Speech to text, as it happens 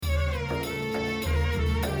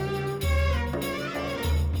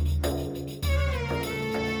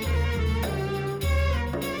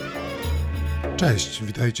Cześć,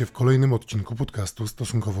 witajcie w kolejnym odcinku podcastu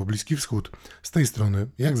Stosunkowo Bliski Wschód. Z tej strony,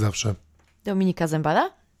 jak zawsze, Dominika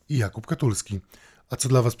Zembala i Jakub Katulski. A co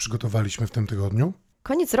dla Was przygotowaliśmy w tym tygodniu?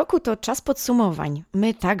 Koniec roku to czas podsumowań.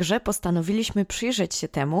 My także postanowiliśmy przyjrzeć się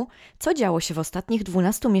temu, co działo się w ostatnich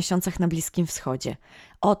 12 miesiącach na Bliskim Wschodzie.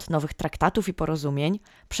 Od nowych traktatów i porozumień,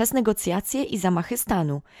 przez negocjacje i zamachy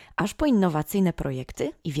stanu, aż po innowacyjne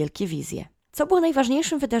projekty i wielkie wizje. Co było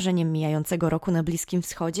najważniejszym wydarzeniem mijającego roku na Bliskim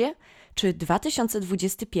Wschodzie? Czy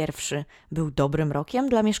 2021 był dobrym rokiem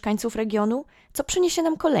dla mieszkańców regionu? Co przyniesie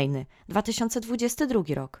nam kolejny, 2022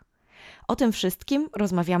 rok? O tym wszystkim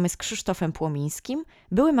rozmawiamy z Krzysztofem Płomińskim,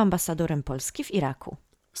 byłym ambasadorem Polski w Iraku.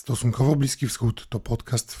 Stosunkowo Bliski Wschód to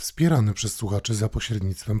podcast wspierany przez słuchaczy za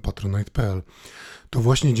pośrednictwem patronite.pl. To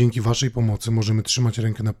właśnie dzięki Waszej pomocy możemy trzymać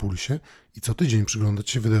rękę na pulsie i co tydzień przyglądać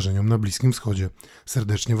się wydarzeniom na Bliskim Wschodzie.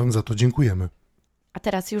 Serdecznie Wam za to dziękujemy. A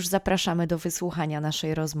teraz już zapraszamy do wysłuchania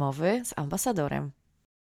naszej rozmowy z ambasadorem.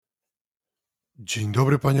 Dzień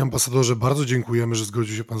dobry Panie Ambasadorze, bardzo dziękujemy, że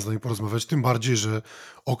zgodził się Pan z nami porozmawiać, tym bardziej, że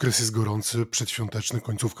okres jest gorący, przedświąteczny,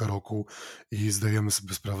 końcówka roku i zdajemy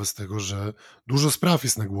sobie sprawę z tego, że dużo spraw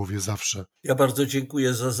jest na głowie zawsze. Ja bardzo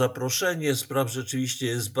dziękuję za zaproszenie. Spraw rzeczywiście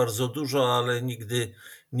jest bardzo dużo, ale nigdy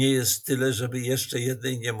nie jest tyle, żeby jeszcze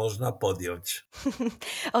jednej nie można podjąć.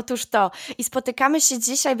 Otóż to. I spotykamy się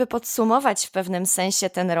dzisiaj, by podsumować w pewnym sensie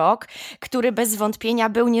ten rok, który bez wątpienia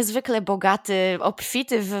był niezwykle bogaty,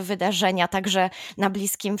 obfity w wydarzenia, także na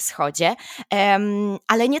Bliskim Wschodzie,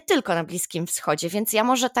 ale nie tylko na Bliskim Wschodzie, więc ja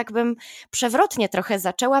może tak bym przewrotnie trochę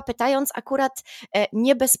zaczęła, pytając akurat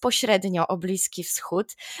nie bezpośrednio o Bliski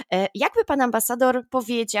Wschód. Jakby pan ambasador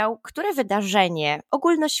powiedział, które wydarzenie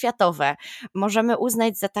ogólnoświatowe możemy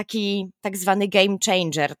uznać za taki tak zwany game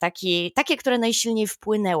changer, takie, które najsilniej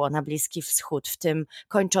wpłynęło na Bliski Wschód w tym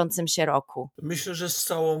kończącym się roku? Myślę, że z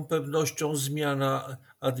całą pewnością zmiana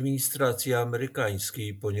administracji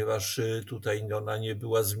amerykańskiej, ponieważ tutaj ona nie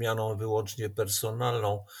była zmianą wyłącznie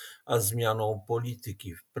personalną, a zmianą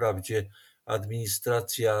polityki. Wprawdzie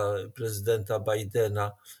administracja prezydenta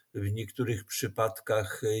Bidena w niektórych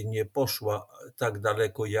przypadkach nie poszła tak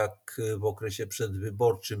daleko, jak w okresie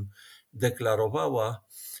przedwyborczym deklarowała,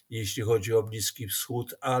 jeśli chodzi o Bliski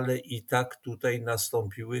Wschód, ale i tak tutaj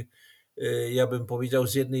nastąpiły, ja bym powiedział,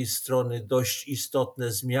 z jednej strony dość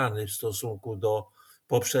istotne zmiany w stosunku do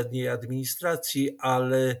poprzedniej administracji,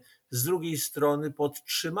 ale z drugiej strony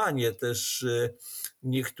podtrzymanie też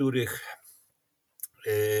niektórych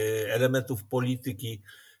elementów polityki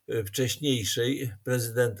wcześniejszej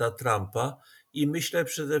prezydenta Trumpa i myślę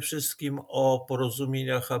przede wszystkim o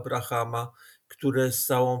porozumieniach Abrahama, które z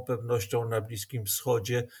całą pewnością na Bliskim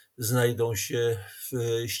Wschodzie znajdą się w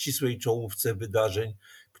ścisłej czołówce wydarzeń,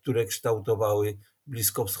 które kształtowały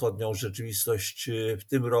bliskowschodnią rzeczywistość w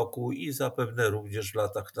tym roku i zapewne również w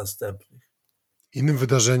latach następnych. Innym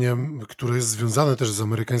wydarzeniem, które jest związane też z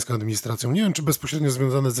amerykańską administracją, nie wiem czy bezpośrednio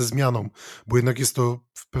związane ze zmianą, bo jednak jest to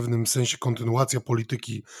w pewnym sensie kontynuacja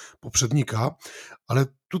polityki poprzednika, ale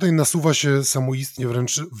tutaj nasuwa się samoistnie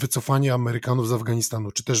wręcz wycofanie Amerykanów z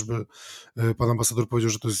Afganistanu. Czy też by pan ambasador powiedział,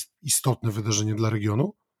 że to jest istotne wydarzenie dla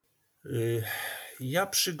regionu? Ja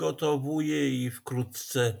przygotowuję i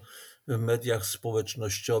wkrótce w mediach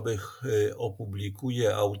społecznościowych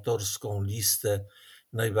opublikuję autorską listę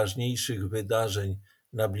najważniejszych wydarzeń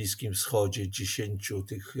na Bliskim Wschodzie, 10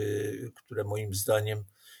 tych, które moim zdaniem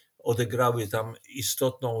odegrały tam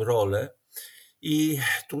istotną rolę. I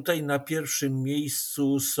tutaj na pierwszym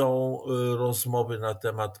miejscu są rozmowy na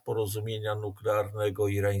temat porozumienia nuklearnego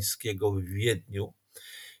irańskiego w Wiedniu.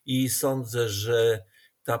 I sądzę, że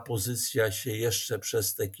ta pozycja się jeszcze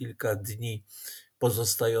przez te kilka dni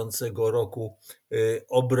pozostającego roku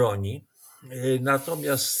obroni.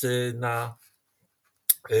 Natomiast na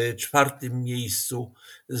czwartym miejscu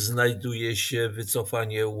znajduje się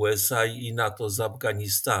wycofanie USA i NATO z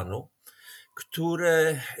Afganistanu,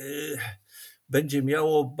 które będzie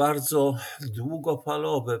miało bardzo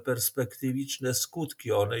długofalowe, perspektywiczne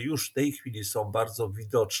skutki. One już w tej chwili są bardzo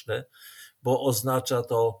widoczne, bo oznacza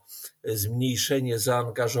to zmniejszenie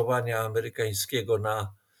zaangażowania amerykańskiego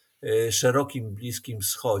na szerokim Bliskim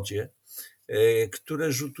Wschodzie,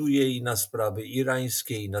 które rzutuje i na sprawy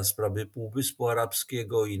irańskie, i na sprawy Półwyspu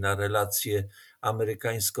Arabskiego, i na relacje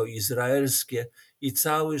amerykańsko-izraelskie i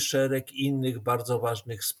cały szereg innych bardzo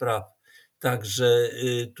ważnych spraw. Także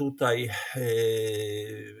tutaj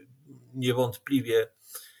niewątpliwie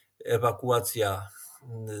ewakuacja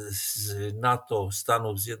z NATO,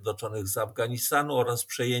 Stanów Zjednoczonych z Afganistanu oraz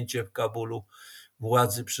przejęcie w Kabulu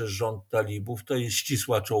władzy przez rząd talibów. To jest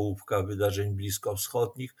ścisła czołówka wydarzeń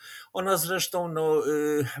bliskowschodnich. Ona zresztą,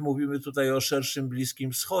 mówimy tutaj o szerszym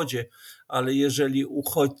Bliskim Wschodzie, ale jeżeli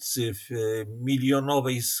uchodźcy w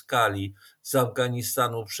milionowej skali z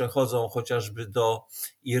Afganistanu przechodzą chociażby do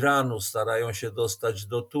Iranu, starają się dostać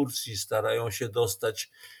do Turcji, starają się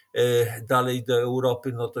dostać dalej do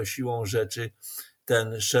Europy, no to siłą rzeczy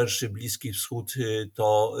ten szerszy Bliski Wschód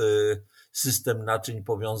to system naczyń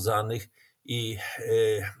powiązanych i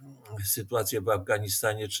sytuację w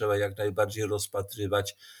Afganistanie trzeba jak najbardziej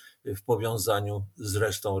rozpatrywać w powiązaniu z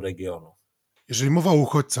resztą regionu. Jeżeli mowa o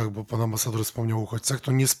uchodźcach, bo pan ambasador wspomniał o uchodźcach,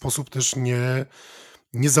 to nie sposób też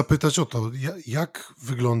nie zapytać o to, jak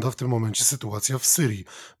wygląda w tym momencie sytuacja w Syrii,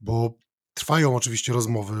 bo trwają oczywiście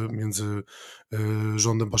rozmowy między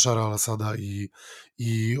rządem Bashara al-Assada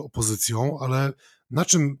i opozycją, ale na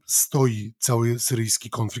czym stoi cały syryjski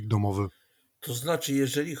konflikt domowy? To znaczy,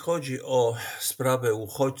 jeżeli chodzi o sprawę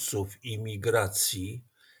uchodźców i migracji,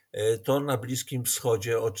 to na Bliskim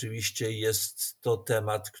Wschodzie oczywiście jest to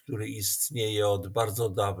temat, który istnieje od bardzo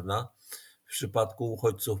dawna. W przypadku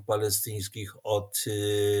uchodźców palestyńskich od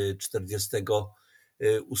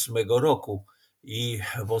 1948 roku i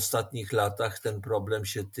w ostatnich latach ten problem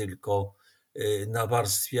się tylko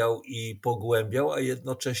nawarstwiał i pogłębiał, a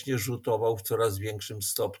jednocześnie rzutował w coraz większym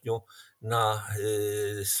stopniu na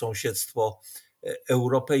sąsiedztwo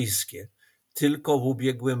europejskie. Tylko w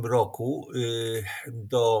ubiegłym roku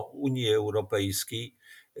do Unii Europejskiej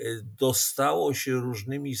dostało się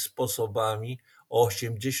różnymi sposobami o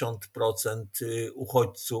 80%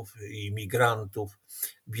 uchodźców i migrantów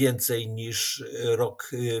więcej niż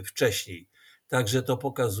rok wcześniej. Także to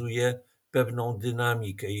pokazuje pewną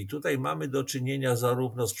dynamikę. I tutaj mamy do czynienia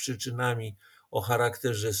zarówno z przyczynami o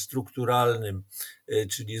charakterze strukturalnym,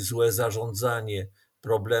 czyli złe zarządzanie,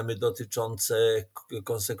 problemy dotyczące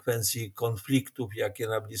konsekwencji konfliktów, jakie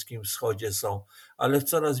na Bliskim Wschodzie są, ale w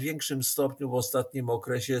coraz większym stopniu w ostatnim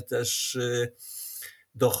okresie też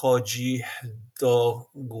dochodzi do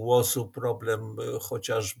głosu problem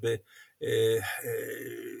chociażby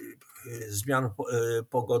zmian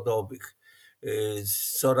pogodowych,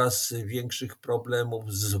 coraz większych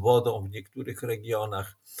problemów z wodą w niektórych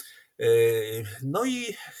regionach. No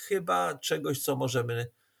i chyba czegoś, co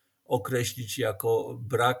możemy określić jako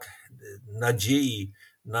brak nadziei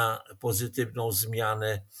na pozytywną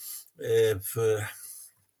zmianę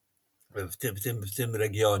w tym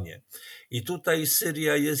regionie. I tutaj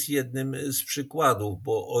Syria jest jednym z przykładów,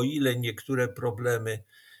 bo o ile niektóre problemy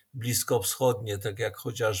bliskowschodnie, tak jak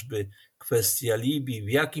chociażby kwestia Libii, w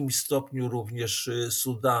jakimś stopniu również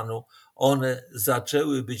Sudanu, one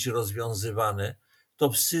zaczęły być rozwiązywane, to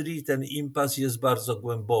w Syrii ten impas jest bardzo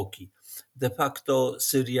głęboki. De facto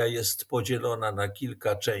Syria jest podzielona na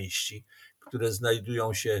kilka części, które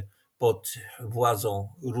znajdują się pod władzą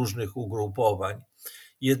różnych ugrupowań.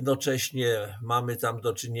 Jednocześnie mamy tam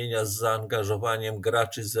do czynienia z zaangażowaniem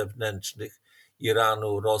graczy zewnętrznych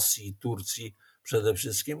Iranu, Rosji, Turcji przede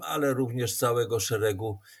wszystkim, ale również całego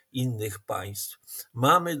szeregu innych państw.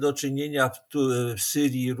 Mamy do czynienia w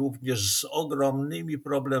Syrii również z ogromnymi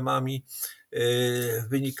problemami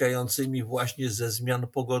wynikającymi właśnie ze zmian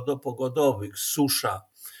pogodowych, susza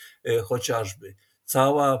chociażby.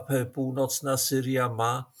 Cała północna Syria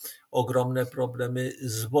ma ogromne problemy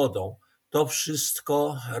z wodą. To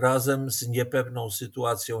wszystko razem z niepewną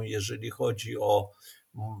sytuacją, jeżeli chodzi o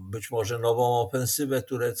być może nową ofensywę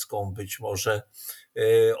turecką, być może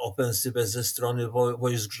ofensywę ze strony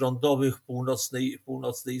wojsk rządowych w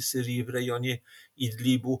północnej Syrii w rejonie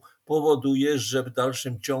Idlibu, powoduje, że w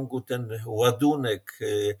dalszym ciągu ten ładunek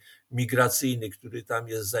migracyjny, który tam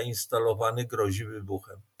jest zainstalowany, grozi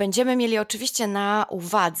wybuchem. Będziemy mieli oczywiście na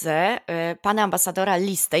uwadze pana ambasadora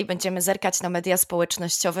listę i będziemy zerkać na media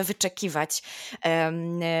społecznościowe, wyczekiwać,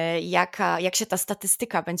 jak się ta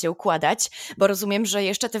statystyka będzie układać, bo rozumiem, że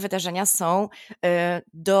jeszcze te wydarzenia są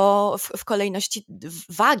w kolejności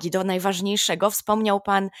wagi do najważniejszego. Wspomniał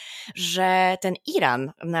pan, że ten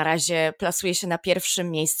Iran na razie plasuje się na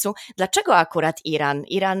pierwszym miejscu. Dlaczego akurat Iran?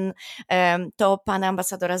 Iran to pana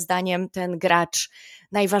ambasadora zdaniem ten gracz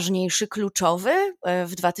najważniejszy, kluczowy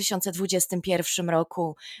w 2021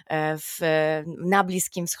 roku na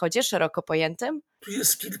Bliskim Wschodzie, szeroko pojętym? Tu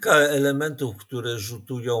jest kilka elementów, które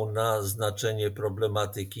rzutują na znaczenie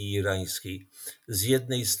problematyki irańskiej. Z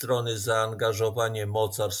jednej strony zaangażowanie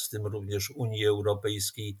mocarstw, w tym również Unii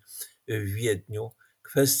Europejskiej w Wiedniu,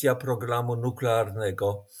 kwestia programu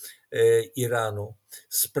nuklearnego Iranu,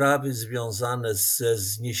 sprawy związane ze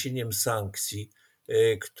zniesieniem sankcji,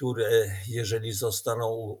 które jeżeli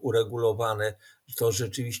zostaną uregulowane, to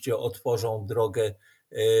rzeczywiście otworzą drogę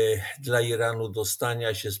dla Iranu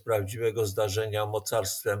dostania się z prawdziwego zdarzenia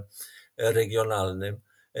mocarstwem regionalnym.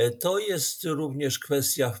 To jest również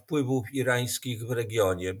kwestia wpływów irańskich w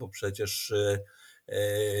regionie, bo przecież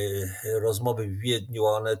rozmowy w Wiedniu,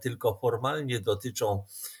 one tylko formalnie dotyczą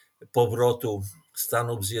powrotu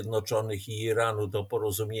Stanów Zjednoczonych i Iranu do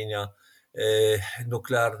porozumienia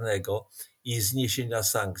nuklearnego i zniesienia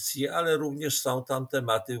sankcji, ale również są tam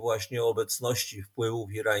tematy właśnie obecności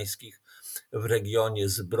wpływów irańskich w regionie,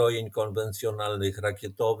 zbrojeń konwencjonalnych,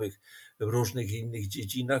 rakietowych, w różnych innych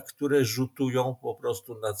dziedzinach, które rzutują po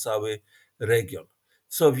prostu na cały region.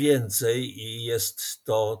 Co więcej, i jest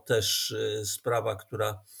to też sprawa,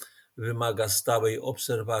 która wymaga stałej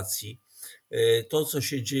obserwacji, to, co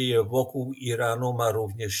się dzieje wokół Iranu, ma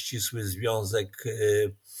również ścisły związek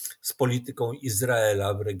z polityką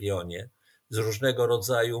Izraela w regionie, z różnego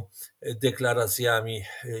rodzaju deklaracjami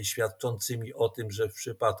świadczącymi o tym, że w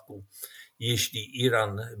przypadku, jeśli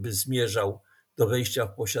Iran by zmierzał do wejścia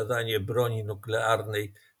w posiadanie broni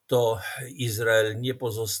nuklearnej, to Izrael nie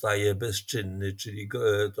pozostaje bezczynny, czyli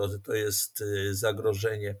to jest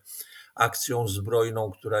zagrożenie akcją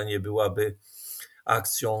zbrojną, która nie byłaby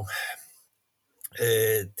akcją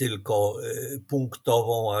tylko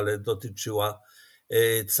punktową, ale dotyczyła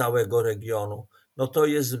całego regionu. No to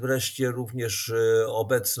jest wreszcie również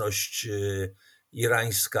obecność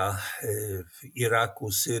irańska w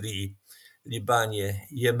Iraku, Syrii, Libanie,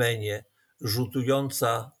 Jemenie,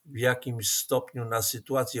 rzutująca w jakimś stopniu na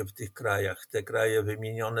sytuację w tych krajach. Te kraje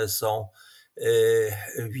wymienione są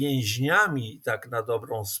więźniami, tak na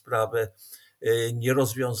dobrą sprawę,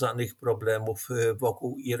 nierozwiązanych problemów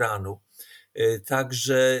wokół Iranu.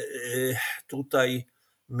 Także tutaj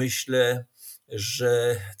myślę,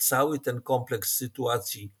 że cały ten kompleks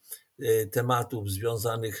sytuacji, tematów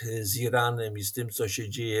związanych z Iranem i z tym, co się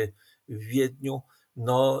dzieje w Wiedniu,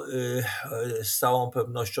 no, z całą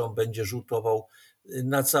pewnością będzie rzutował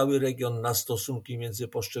na cały region, na stosunki między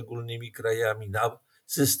poszczególnymi krajami, na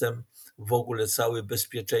system w ogóle cały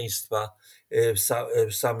bezpieczeństwa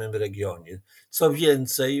w samym regionie. Co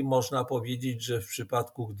więcej, można powiedzieć, że w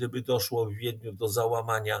przypadku, gdyby doszło w Wiedniu do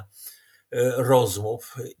załamania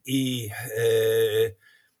rozmów i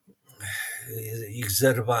ich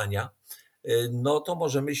zerwania, no to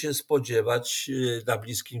możemy się spodziewać na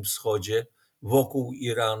Bliskim Wschodzie, wokół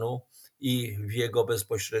Iranu i w jego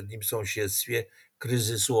bezpośrednim sąsiedztwie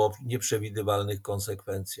kryzysu o nieprzewidywalnych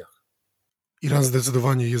konsekwencjach. Iran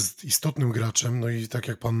zdecydowanie jest istotnym graczem, no i tak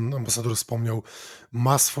jak pan ambasador wspomniał,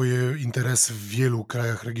 ma swoje interesy w wielu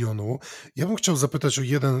krajach regionu. Ja bym chciał zapytać o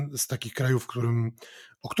jeden z takich krajów,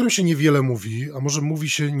 o którym się niewiele mówi, a może mówi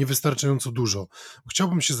się niewystarczająco dużo.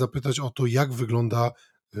 Chciałbym się zapytać o to, jak wygląda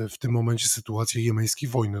w tym momencie sytuacja jemeńskiej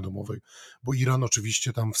wojny domowej, bo Iran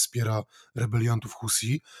oczywiście tam wspiera rebeliantów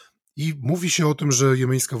Husi, i mówi się o tym, że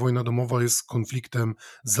jemeńska wojna domowa jest konfliktem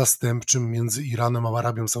zastępczym między Iranem a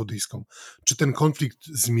Arabią Saudyjską. Czy ten konflikt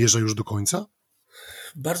zmierza już do końca?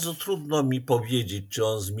 Bardzo trudno mi powiedzieć, czy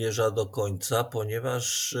on zmierza do końca,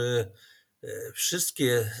 ponieważ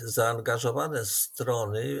wszystkie zaangażowane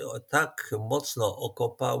strony tak mocno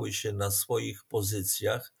okopały się na swoich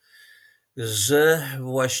pozycjach, że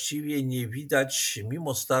właściwie nie widać,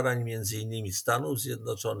 mimo starań między innymi Stanów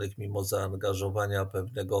Zjednoczonych, mimo zaangażowania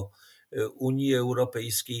pewnego Unii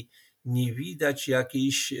Europejskiej, nie widać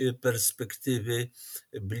jakiejś perspektywy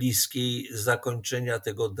bliskiej zakończenia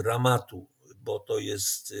tego dramatu, bo to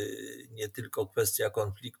jest nie tylko kwestia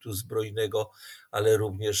konfliktu zbrojnego, ale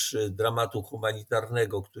również dramatu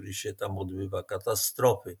humanitarnego, który się tam odbywa,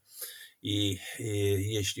 katastrofy. I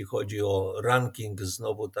jeśli chodzi o ranking,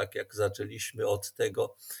 znowu tak jak zaczęliśmy od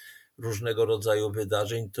tego różnego rodzaju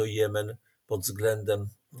wydarzeń, to Jemen pod względem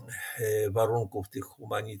warunków tych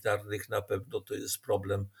humanitarnych na pewno to jest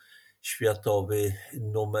problem światowy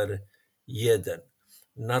numer jeden.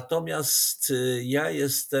 Natomiast ja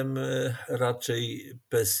jestem raczej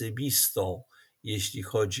pesymistą, jeśli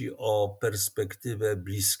chodzi o perspektywę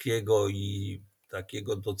bliskiego i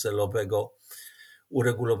takiego docelowego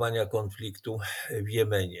uregulowania konfliktu w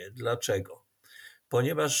Jemenie. Dlaczego?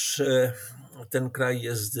 Ponieważ ten kraj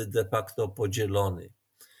jest de facto podzielony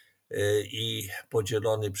i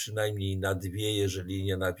podzielony przynajmniej na dwie, jeżeli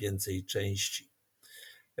nie na więcej części.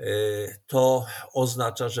 To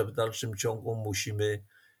oznacza, że w dalszym ciągu musimy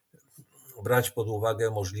brać pod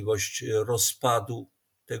uwagę możliwość rozpadu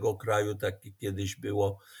tego kraju, tak jak kiedyś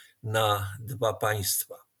było, na dwa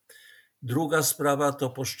państwa. Druga sprawa to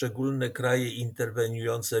poszczególne kraje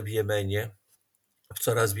interweniujące w Jemenie w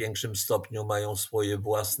coraz większym stopniu mają swoje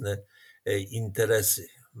własne interesy.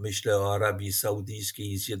 Myślę o Arabii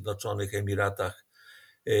Saudyjskiej i Zjednoczonych Emiratach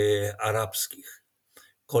Arabskich.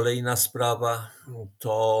 Kolejna sprawa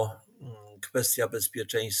to kwestia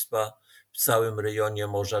bezpieczeństwa w całym rejonie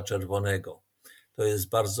Morza Czerwonego. To jest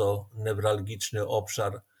bardzo newralgiczny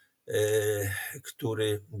obszar,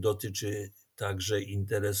 który dotyczy także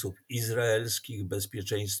interesów izraelskich,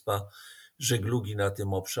 bezpieczeństwa żeglugi na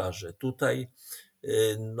tym obszarze. Tutaj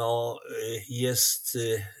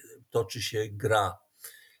toczy się gra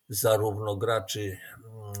zarówno graczy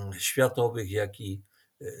światowych, jak i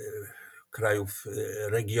krajów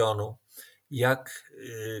regionu, jak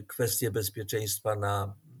kwestie bezpieczeństwa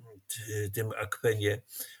na tym akwenie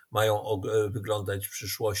mają wyglądać w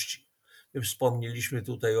przyszłości. My wspomnieliśmy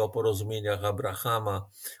tutaj o porozumieniach Abrahama.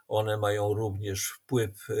 One mają również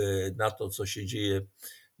wpływ na to, co się dzieje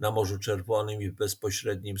na Morzu Czerwonym i w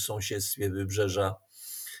bezpośrednim sąsiedztwie wybrzeża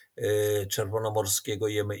czerwonomorskiego,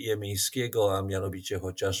 jemeńskiego, a mianowicie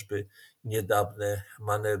chociażby niedawne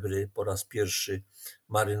manewry po raz pierwszy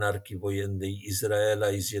marynarki wojennej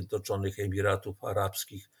Izraela i Zjednoczonych Emiratów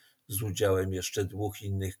Arabskich z udziałem jeszcze 2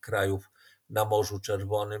 innych krajów na Morzu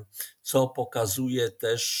Czerwonym, co pokazuje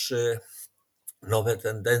też nowe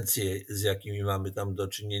tendencje, z jakimi mamy tam do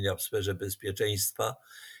czynienia w sferze bezpieczeństwa,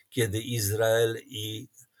 kiedy Izrael i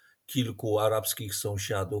kilku arabskich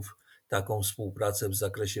sąsiadów taką współpracę w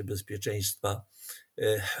zakresie bezpieczeństwa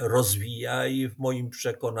rozwija i w moim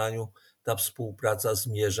przekonaniu ta współpraca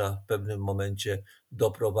zmierza w pewnym momencie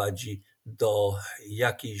doprowadzi do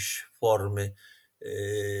jakiejś formy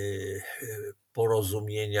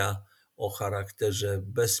porozumienia o charakterze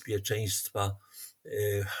bezpieczeństwa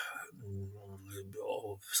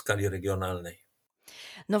w skali regionalnej.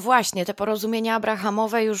 No właśnie, te porozumienia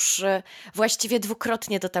abrahamowe już właściwie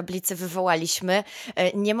dwukrotnie do tablicy wywołaliśmy.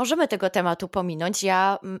 Nie możemy tego tematu pominąć.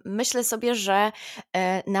 Ja myślę sobie, że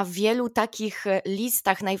na wielu takich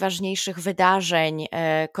listach najważniejszych wydarzeń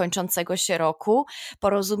kończącego się roku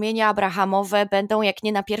porozumienia abrahamowe będą jak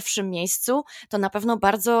nie na pierwszym miejscu, to na pewno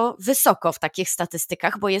bardzo wysoko w takich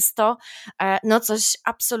statystykach, bo jest to coś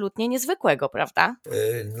absolutnie niezwykłego, prawda?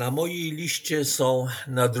 Na mojej liście są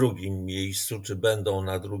na drugim miejscu, czy będą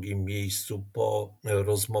na drugim miejscu po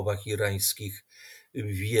rozmowach irańskich w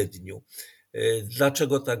Wiedniu.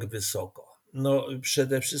 Dlaczego tak wysoko? No,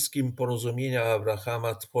 przede wszystkim porozumienia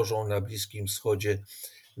Abrahama tworzą na Bliskim Wschodzie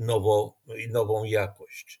nową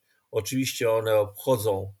jakość. Oczywiście one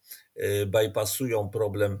bypassują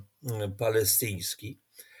problem palestyński,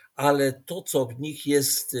 ale to, co w nich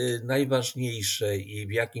jest najważniejsze i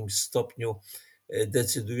w jakimś stopniu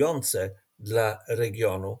decydujące dla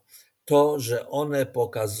regionu, to, że one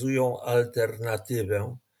pokazują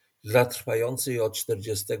alternatywę dla trwającej od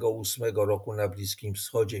 1948 roku na Bliskim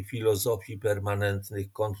Wschodzie filozofii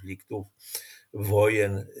permanentnych konfliktów,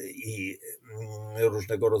 wojen i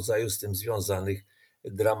różnego rodzaju z tym związanych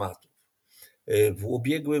dramatów. W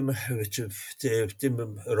ubiegłym, czy w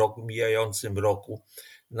tym roku, mijającym roku,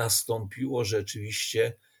 nastąpiło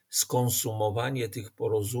rzeczywiście skonsumowanie tych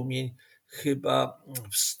porozumień chyba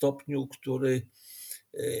w stopniu, który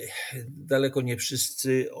daleko nie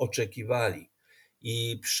wszyscy oczekiwali.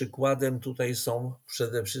 I przykładem tutaj są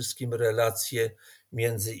przede wszystkim relacje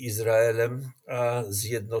między Izraelem a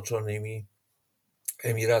Zjednoczonymi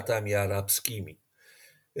Emiratami Arabskimi.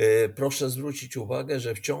 Proszę zwrócić uwagę,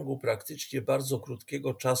 że w ciągu praktycznie bardzo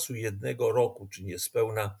krótkiego czasu, 1 roku, czy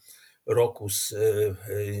niespełna roku, z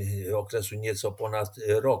okresu nieco ponad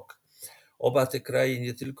rok, oba te kraje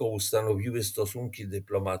nie tylko ustanowiły stosunki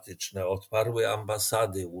dyplomatyczne, otwarły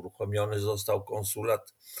ambasady, uruchomiony został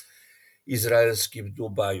konsulat izraelski w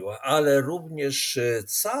Dubaju, ale również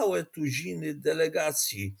całe tuziny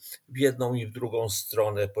delegacji w jedną i w drugą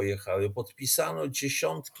stronę pojechały. Podpisano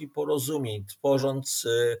dziesiątki porozumień, tworząc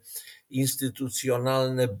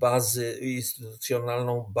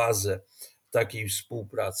instytucjonalną bazę takiej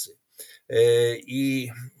współpracy.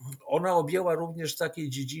 I ona objęła również takie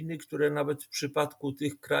dziedziny, które nawet w przypadku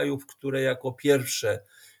tych krajów, które jako pierwsze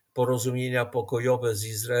porozumienia pokojowe z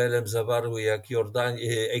Izraelem zawarły, jak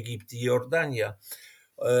Egipt i Jordania,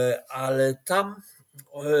 ale tam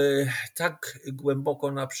tak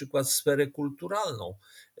głęboko na przykład w sferę kulturalną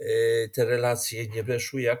te relacje nie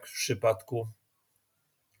weszły, jak w przypadku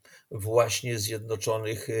właśnie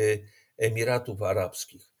Zjednoczonych Emiratów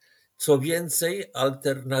Arabskich. Co więcej,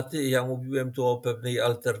 ja mówiłem tu o pewnej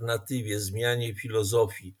alternatywie, zmianie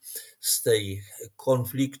filozofii z tej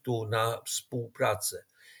konfliktu na współpracę.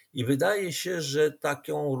 I wydaje się, że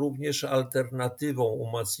taką również alternatywą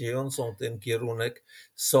umacniającą ten kierunek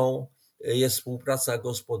jest współpraca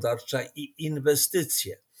gospodarcza i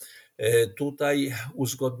inwestycje. Tutaj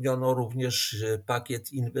uzgodniono również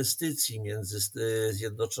pakiet inwestycji między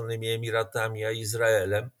Zjednoczonymi Emiratami a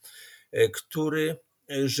Izraelem, który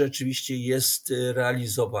rzeczywiście jest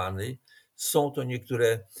realizowany. Są to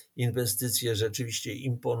niektóre inwestycje rzeczywiście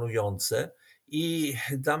imponujące i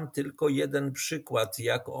dam tylko jeden przykład,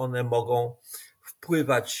 jak one mogą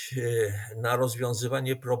wpływać na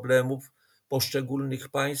rozwiązywanie problemów poszczególnych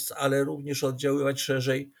państw, ale również oddziaływać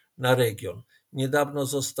szerzej na region. Niedawno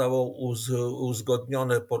zostało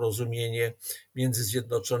uzgodnione porozumienie między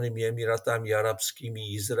Zjednoczonymi Emiratami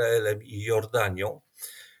Arabskimi, Izraelem i Jordanią.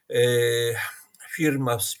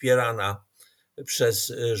 Firma wspierana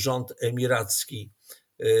przez rząd emiracki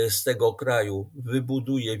z tego kraju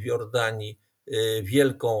wybuduje w Jordanii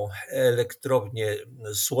wielką elektrownię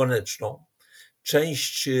słoneczną.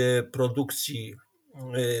 Część produkcji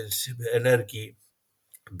energii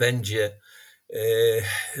będzie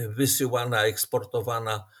wysyłana,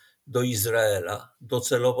 eksportowana do Izraela,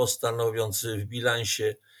 docelowo stanowiąc w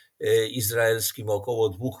bilansie izraelskim około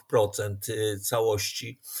 2%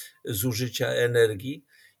 całości zużycia energii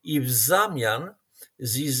i w zamian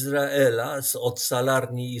z Izraela, od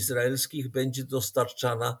salarni izraelskich będzie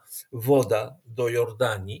dostarczana woda do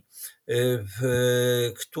Jordanii,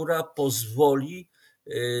 która pozwoli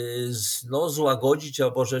złagodzić,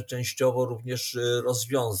 albo że częściowo również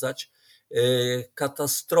rozwiązać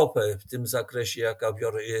katastrofę w tym zakresie,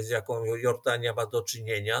 z jaką Jordania ma do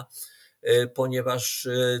czynienia, ponieważ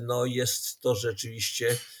jest to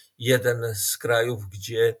rzeczywiście jeden z krajów,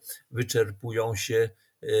 gdzie wyczerpują się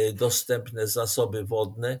dostępne zasoby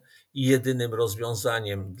wodne i jedynym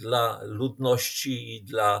rozwiązaniem dla ludności i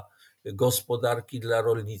dla gospodarki, dla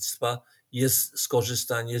rolnictwa jest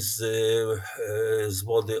skorzystanie z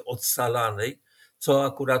wody odsalanej, co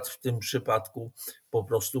akurat w tym przypadku po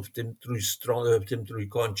prostu w tym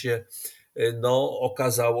trójkącie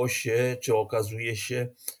okazało się, czy okazuje się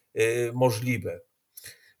możliwe.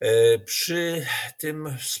 Przy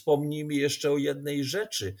tym wspomnijmy jeszcze o jednej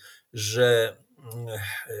rzeczy, że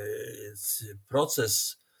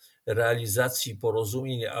proces realizacji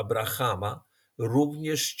porozumień Abrahama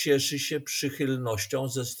również cieszy się przychylnością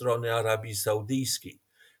ze strony Arabii Saudyjskiej,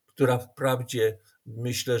 która wprawdzie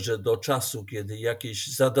myślę, że do czasu, kiedy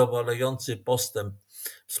jakiś zadowalający postęp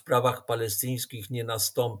w sprawach palestyńskich nie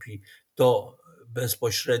nastąpi, to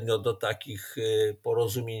bezpośrednio do takich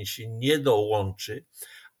porozumień się nie dołączy,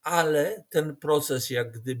 ale ten proces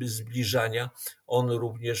jak gdyby zbliżania, on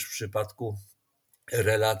również w przypadku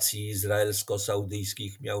relacji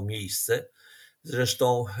izraelsko-saudyjskich miał miejsce.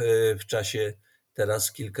 Zresztą w czasie,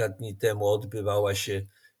 teraz kilka dni temu odbywała się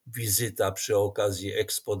wizyta przy okazji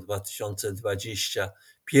Expo 2020,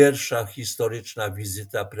 pierwsza historyczna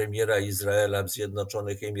wizyta premiera Izraela w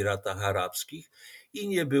Zjednoczonych Emiratach Arabskich i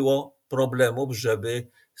nie było problemów, żeby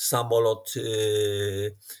samolot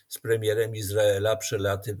z premierem Izraela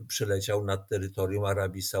przeleciał nad terytorium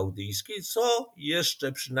Arabii Saudyjskiej, co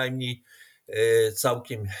jeszcze przynajmniej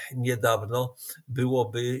całkiem niedawno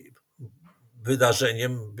byłoby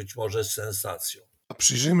wydarzeniem, być może sensacją. A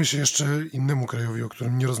przyjrzyjmy się jeszcze innemu krajowi, o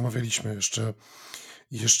którym nie rozmawialiśmy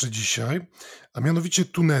jeszcze dzisiaj, a mianowicie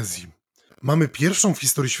Tunezji. Mamy pierwszą w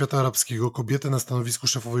historii świata arabskiego kobietę na stanowisku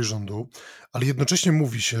szefowej rządu, ale jednocześnie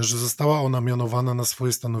mówi się, że została ona mianowana na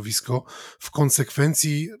swoje stanowisko w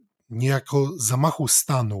konsekwencji niejako zamachu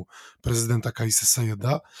stanu prezydenta Kaisa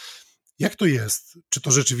Sayeda. Jak to jest? Czy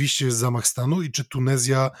to rzeczywiście jest zamach stanu i czy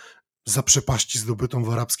Tunezja zaprzepaści zdobytą w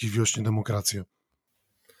arabskiej wiośnie demokrację?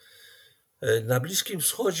 Na Bliskim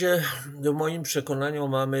Wschodzie, w moim przekonaniu,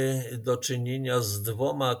 mamy do czynienia z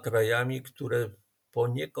dwoma krajami, które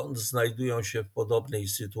poniekąd znajdują się w podobnej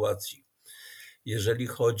sytuacji. Jeżeli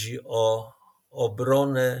chodzi o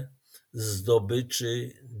obronę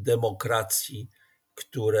zdobyczy demokracji,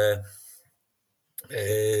 które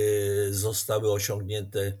zostały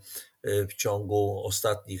osiągnięte w ciągu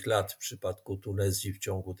ostatnich lat, w przypadku Tunezji w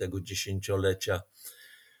ciągu tego dziesięciolecia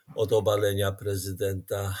od obalenia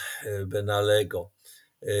prezydenta Ben Allego.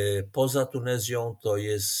 Poza Tunezją to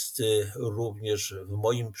jest również w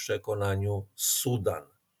moim przekonaniu Sudan.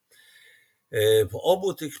 W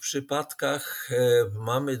obu tych przypadkach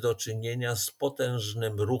mamy do czynienia z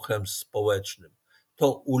potężnym ruchem społecznym.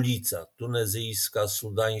 To ulica tunezyjska,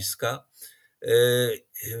 sudańska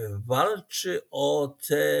walczy o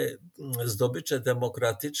te zdobycze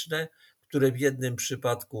demokratyczne, które w jednym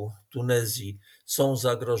przypadku Tunezji są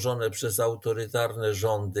zagrożone przez autorytarne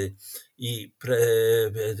rządy i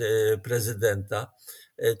prezydenta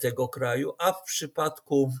tego kraju, a w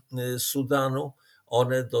przypadku Sudanu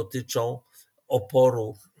one dotyczą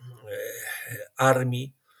oporu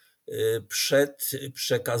armii przed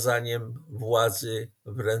przekazaniem władzy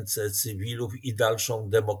w ręce cywilów i dalszą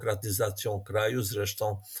demokratyzacją kraju.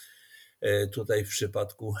 Zresztą Tutaj w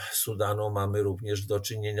przypadku Sudanu mamy również do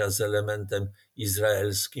czynienia z elementem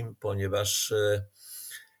izraelskim, ponieważ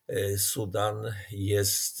Sudan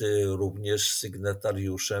jest również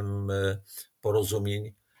sygnatariuszem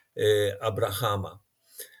porozumień Abrahama.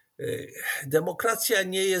 Demokracja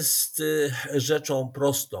nie jest rzeczą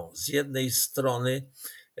prostą. Z jednej strony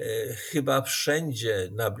chyba wszędzie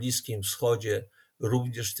na Bliskim Wschodzie,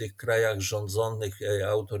 również w tych krajach rządzonych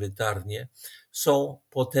autorytarnie, są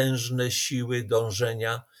potężne siły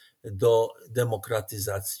dążenia do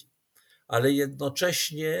demokratyzacji. Ale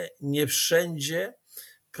jednocześnie nie wszędzie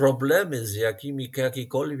problemy, z jakimi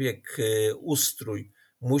jakikolwiek ustrój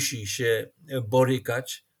musi się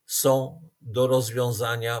borykać, są do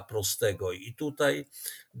rozwiązania prostego. I tutaj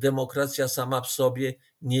demokracja sama w sobie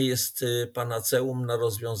nie jest panaceum na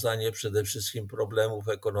rozwiązanie przede wszystkim problemów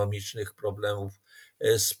ekonomicznych, problemów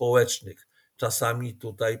społecznych. Czasami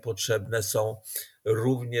tutaj potrzebne są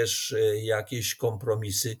również jakieś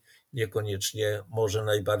kompromisy, niekoniecznie może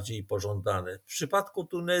najbardziej pożądane. W przypadku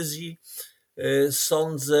Tunezji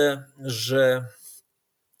sądzę, że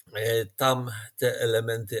tam te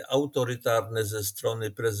elementy autorytarne ze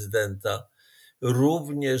strony prezydenta,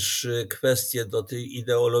 również kwestie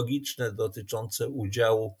ideologiczne dotyczące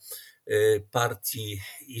udziału partii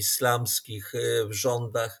islamskich w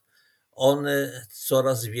rządach, one w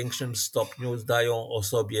coraz większym stopniu dają o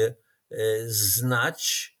sobie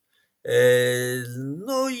znać.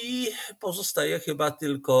 No i pozostaje chyba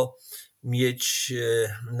tylko mieć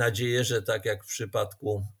nadzieję, że tak jak w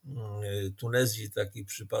przypadku Tunezji, tak i w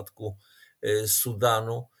przypadku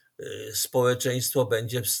Sudanu, społeczeństwo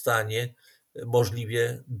będzie w stanie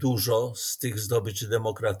możliwie dużo z tych zdobyczy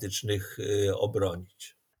demokratycznych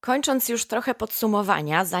obronić. Kończąc już trochę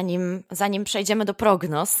podsumowania, zanim przejdziemy do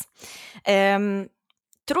prognoz,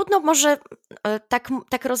 trudno może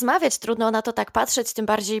tak rozmawiać, trudno na to tak patrzeć, tym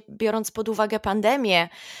bardziej biorąc pod uwagę pandemię,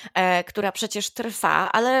 która przecież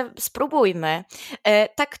trwa, ale spróbujmy.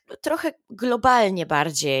 Tak trochę globalnie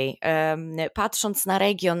bardziej, patrząc na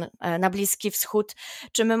region, na Bliski Wschód,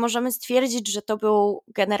 czy my możemy stwierdzić, że to był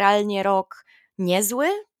generalnie rok niezły,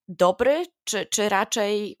 dobry, czy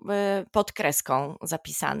raczej pod kreską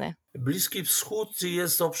zapisany? Bliski Wschód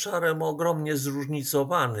jest obszarem ogromnie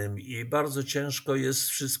zróżnicowanym i bardzo ciężko jest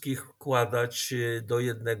wszystkich wkładać do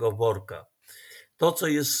jednego worka. To, co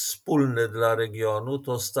jest wspólne dla regionu,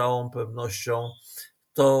 to z całą pewnością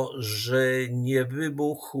to, że nie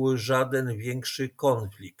wybuchł żaden większy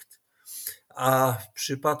konflikt, a w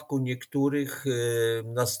przypadku niektórych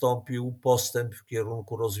nastąpił postęp w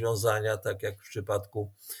kierunku rozwiązania, tak jak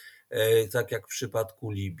w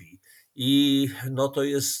przypadku Libii. I no to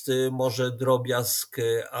jest może drobiazg,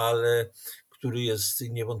 ale który jest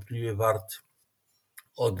niewątpliwie wart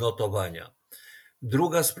odnotowania.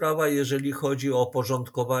 Druga sprawa, jeżeli chodzi o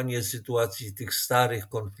porządkowanie sytuacji tych starych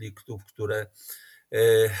konfliktów, które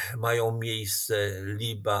mają miejsce,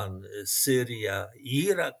 Liban, Syria,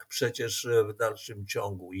 Irak przecież w dalszym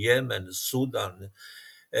ciągu, Jemen, Sudan,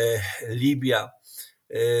 Libia,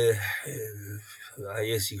 a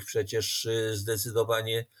jest ich przecież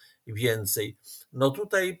zdecydowanie więcej. No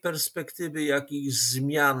tutaj perspektywy jakichś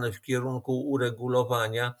zmian w kierunku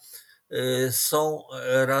uregulowania są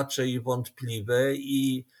raczej wątpliwe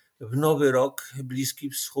i w nowy rok Bliski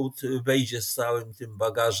Wschód wejdzie z całym tym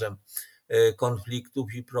bagażem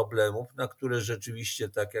konfliktów i problemów, na które rzeczywiście,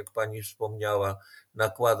 tak jak pani wspomniała,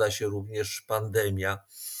 nakłada się również pandemia,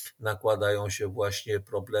 nakładają się właśnie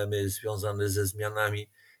problemy związane ze zmianami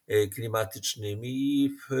klimatycznymi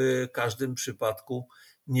i w każdym przypadku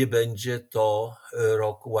nie będzie to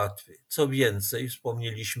rok łatwy. Co więcej,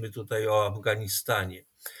 wspomnieliśmy tutaj o Afganistanie.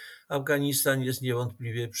 Afganistan jest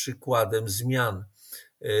niewątpliwie przykładem zmian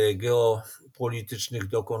geopolitycznych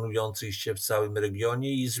dokonujących się w całym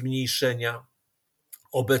regionie i zmniejszenia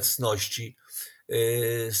obecności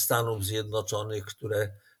Stanów Zjednoczonych,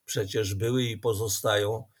 które przecież były i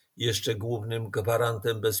pozostają jeszcze głównym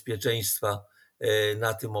gwarantem bezpieczeństwa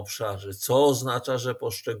na tym obszarze, co oznacza, że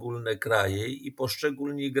poszczególne kraje i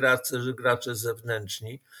poszczególni gracze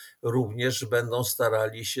zewnętrzni również będą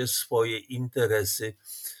starali się swoje interesy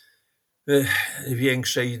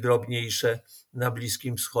większe i drobniejsze na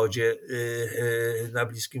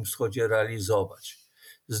Bliskim Wschodzie realizować.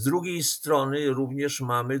 Z drugiej strony również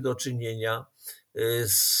mamy do czynienia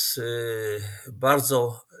z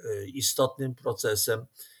bardzo istotnym procesem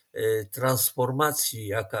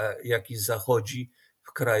transformacji, jaki zachodzi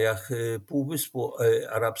w krajach Półwyspu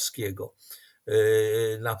Arabskiego,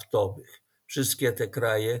 naftowych. Wszystkie te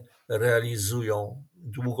kraje realizują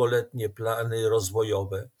długoletnie plany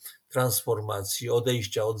rozwojowe, transformacji,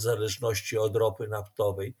 odejścia od zależności od ropy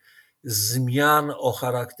naftowej, zmian o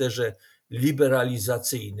charakterze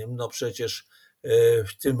liberalizacyjnym. No przecież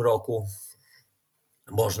w tym roku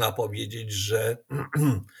można powiedzieć, że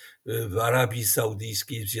w Arabii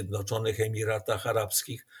Saudyjskiej, w Zjednoczonych Emiratach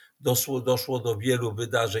Arabskich doszło do wielu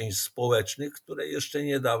wydarzeń społecznych, które jeszcze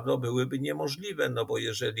niedawno byłyby niemożliwe, no bo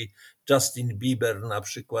jeżeli Justin Bieber na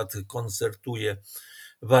przykład koncertuje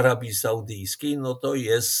w Arabii Saudyjskiej, no to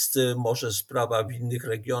jest może sprawa w innych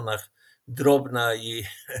regionach drobna i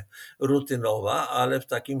rutynowa, ale w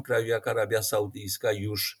takim kraju jak Arabia Saudyjska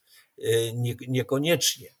już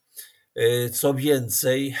niekoniecznie. Co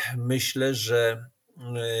więcej, myślę, że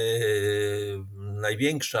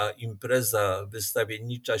największa impreza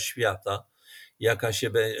wystawiennicza świata, jaka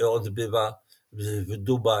się odbywa w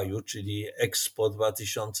Dubaju, czyli Expo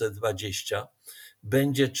 2020,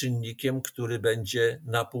 będzie czynnikiem, który będzie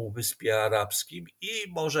na Półwyspie Arabskim i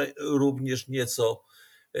może również nieco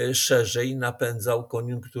szerzej napędzał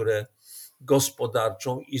koniunkturę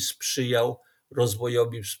gospodarczą i sprzyjał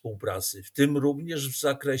rozwojowi współpracy. W tym również w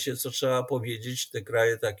zakresie, co trzeba powiedzieć, te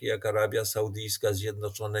kraje takie jak Arabia Saudyjska,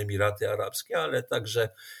 Zjednoczone Emiraty Arabskie, ale także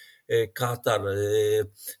Katar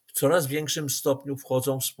w coraz większym stopniu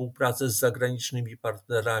wchodzą w współpracę z zagranicznymi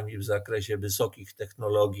partnerami w zakresie wysokich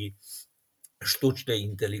technologii, sztucznej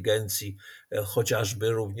inteligencji, chociażby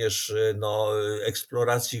również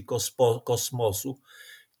eksploracji kosmosu.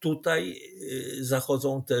 Tutaj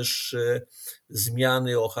zachodzą też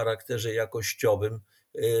zmiany o charakterze jakościowym,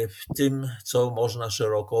 w tym, co można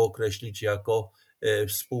szeroko określić jako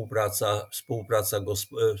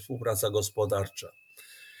współpraca gospodarcza.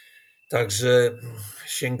 Także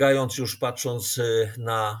sięgając już, patrząc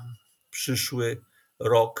na przyszły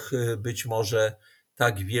rok, być może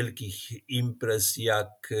tak wielkich imprez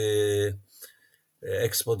jak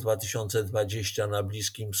Expo 2020 na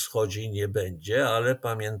Bliskim Wschodzie nie będzie, ale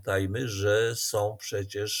pamiętajmy, że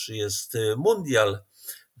jest mundial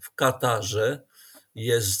w Katarze,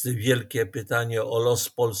 jest wielkie pytanie o los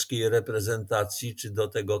polskiej reprezentacji, czy do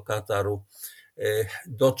tego Kataru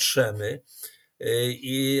dotrzemy,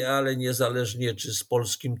 ale niezależnie czy z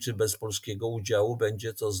polskim, czy bez polskiego udziału,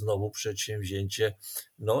 będzie to znowu przedsięwzięcie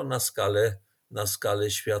na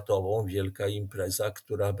skalę światową, wielka impreza,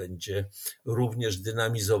 która będzie również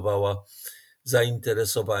dynamizowała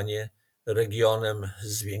zainteresowanie regionem,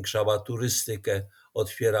 zwiększała turystykę,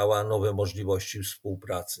 otwierała nowe możliwości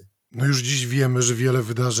współpracy. No już dziś wiemy, że wiele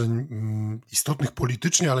wydarzeń istotnych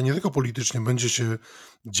politycznie, ale nie tylko politycznie, będzie się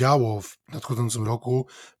działo w nadchodzącym roku.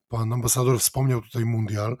 Pan ambasador wspomniał tutaj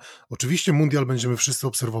mundial. Oczywiście mundial będziemy wszyscy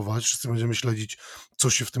obserwować, wszyscy będziemy śledzić, co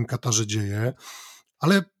się w tym Katarze dzieje,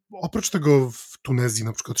 ale oprócz tego w Tunezji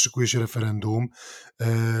na przykład szykuje się referendum.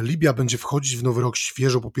 Libia będzie wchodzić w nowy rok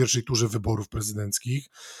świeżo po pierwszej turze wyborów prezydenckich.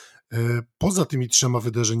 Poza tymi 3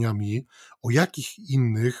 wydarzeniami, o jakich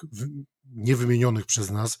innych, niewymienionych przez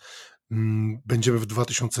nas, będziemy w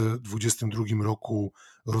 2022 roku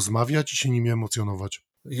rozmawiać i się nimi emocjonować?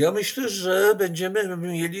 Ja myślę, że będziemy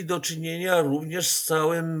mieli do czynienia również z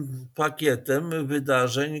całym pakietem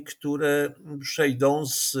wydarzeń, które przejdą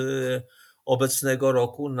z obecnego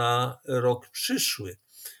roku na rok przyszły,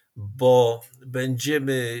 bo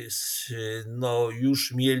będziemy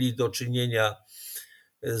już mieli do czynienia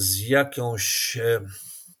z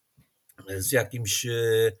jakimś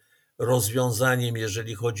rozwiązaniem,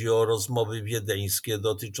 jeżeli chodzi o rozmowy wiedeńskie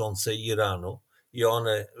dotyczące Iranu, i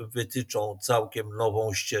one wytyczą całkiem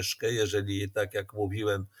nową ścieżkę. Jeżeli, tak jak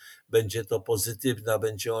mówiłem, będzie to pozytywna,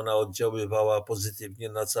 będzie ona oddziaływała pozytywnie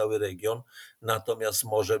na cały region, natomiast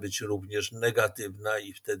może być również negatywna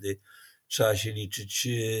i wtedy trzeba się liczyć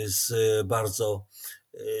z bardzo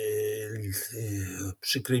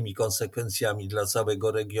przykrymi konsekwencjami dla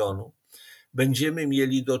całego regionu. Będziemy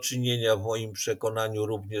mieli do czynienia, w moim przekonaniu,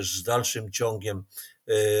 również z dalszym ciągiem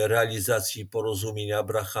realizacji porozumienia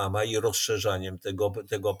Abrahama i rozszerzaniem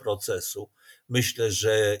tego procesu. Myślę,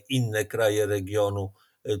 że inne kraje regionu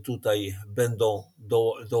tutaj będą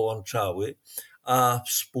dołączały, a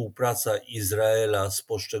współpraca Izraela z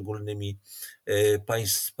poszczególnymi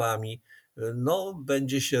państwami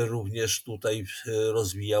będzie się również tutaj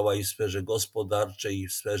rozwijała i w sferze gospodarczej, i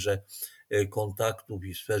w sferze kontaktów,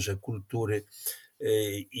 i w sferze kultury,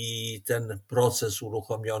 i ten proces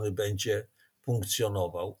uruchomiony będzie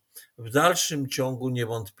funkcjonował. W dalszym ciągu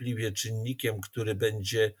niewątpliwie czynnikiem, który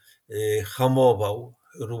będzie hamował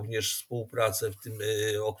również współpracę,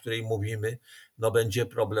 o której mówimy, będzie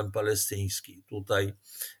problem palestyński. Tutaj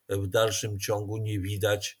w dalszym ciągu nie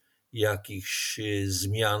widać jakichś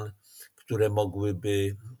zmian, które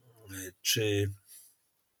mogłyby, czy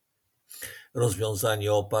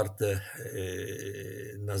rozwiązanie oparte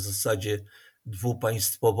na zasadzie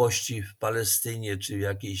dwupaństwowości w Palestynie, czy w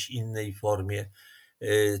jakiejś innej formie,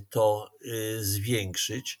 to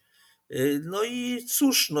zwiększyć. No i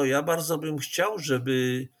cóż, no ja bardzo bym chciał,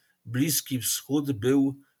 żeby Bliski Wschód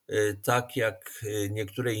był tak jak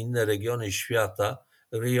niektóre inne regiony świata,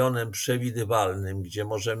 rejonem przewidywalnym, gdzie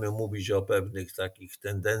możemy mówić o pewnych takich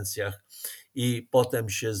tendencjach i potem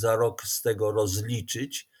się za rok z tego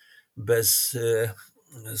rozliczyć bez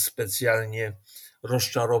specjalnie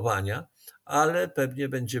rozczarowania, ale pewnie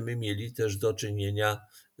będziemy mieli też do czynienia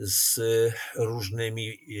z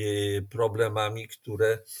różnymi problemami,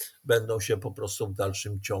 które będą się po prostu w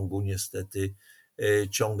dalszym ciągu niestety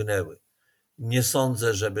ciągnęły. Nie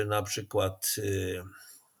sądzę, żeby na przykład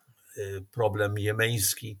problem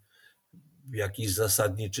jemeński w jakiś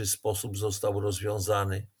zasadniczy sposób został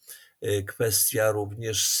rozwiązany. Kwestia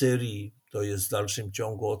również Syrii to jest w dalszym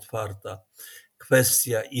ciągu otwarta.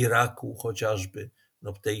 Kwestia Iraku chociażby,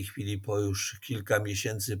 no w tej chwili po już kilka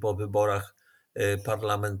miesięcy po wyborach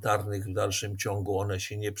parlamentarnych w dalszym ciągu one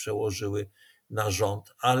się nie przełożyły na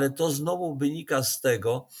rząd, ale to znowu wynika z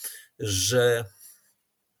tego, że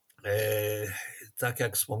tak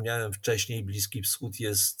jak wspomniałem wcześniej, Bliski Wschód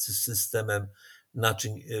jest systemem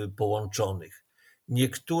naczyń połączonych.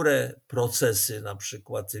 Niektóre procesy, na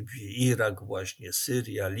przykład Irak, właśnie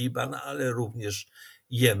Syria, Liban, ale również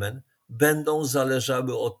Jemen, będą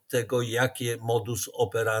zależały od tego, jakie modus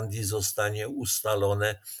operandi zostanie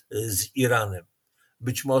ustalone z Iranem.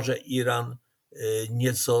 Być może Iran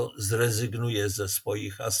nieco zrezygnuje ze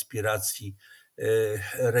swoich aspiracji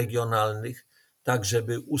regionalnych, tak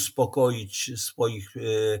żeby uspokoić swoich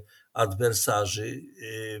adwersarzy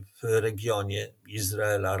w regionie,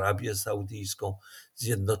 Izrael, Arabię Saudyjską,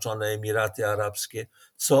 Zjednoczone Emiraty Arabskie,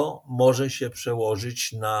 co może się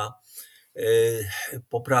przełożyć na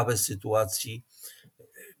poprawę sytuacji,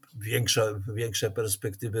 większe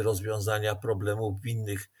perspektywy rozwiązania problemów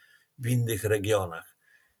w innych regionach.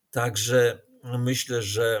 Także myślę,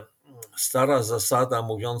 że stara zasada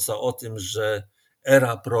mówiąca o tym, że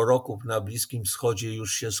era proroków na Bliskim Wschodzie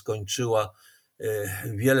już się skończyła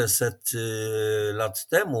wiele set lat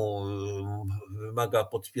temu, wymaga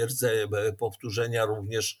powtórzenia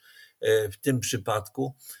również w tym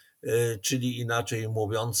przypadku, czyli inaczej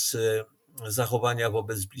mówiąc, zachowania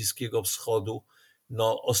wobec Bliskiego Wschodu,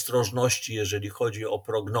 no ostrożności, jeżeli chodzi o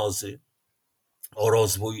prognozy, o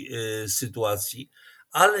rozwój sytuacji,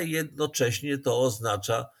 ale jednocześnie to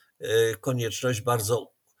oznacza konieczność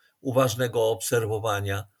bardzo uważnego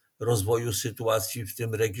obserwowania rozwoju sytuacji w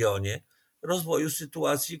tym regionie, rozwoju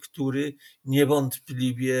sytuacji, który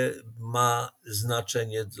niewątpliwie ma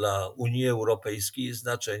znaczenie dla Unii Europejskiej,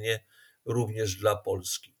 znaczenie również dla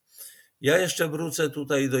Polski. Ja jeszcze wrócę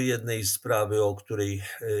tutaj do jednej sprawy,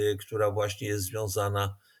 która właśnie jest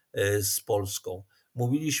związana z Polską.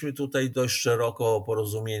 Mówiliśmy tutaj dość szeroko o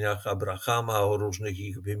porozumieniach Abrahama, o różnych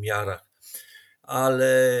ich wymiarach,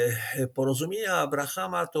 ale porozumienia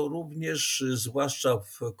Abrahama to również, zwłaszcza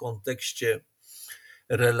w kontekście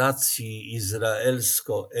relacji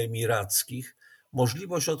izraelsko-emirackich,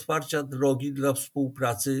 możliwość otwarcia drogi dla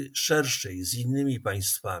współpracy szerszej z innymi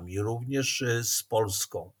państwami, również z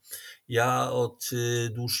Polską. Ja od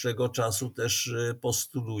dłuższego czasu też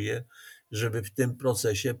postuluję, żeby w tym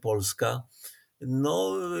procesie Polska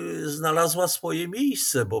znalazła swoje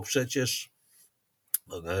miejsce, bo przecież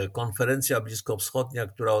konferencja bliskowschodnia,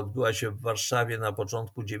 która odbyła się w Warszawie na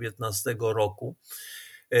początku 19 roku,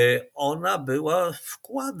 ona była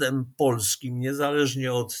wkładem polskim,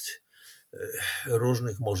 niezależnie od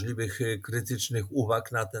różnych możliwych krytycznych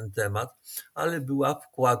uwag na ten temat, ale była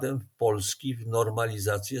wkładem Polski w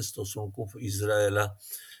normalizację stosunków Izraela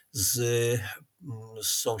z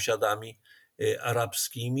sąsiadami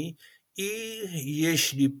arabskimi i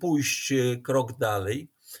jeśli pójść krok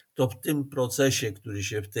dalej, to w tym procesie, który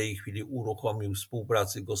się w tej chwili uruchomił,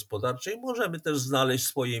 współpracy gospodarczej, możemy też znaleźć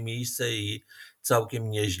swoje miejsce i całkiem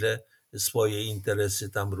nieźle swoje interesy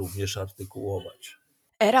tam również artykułować.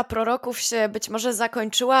 Era proroków się być może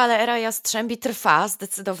zakończyła, ale era Jastrzębi trwa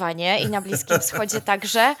zdecydowanie i na Bliskim Wschodzie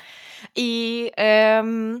także. I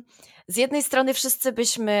z jednej strony wszyscy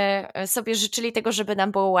byśmy sobie życzyli tego, żeby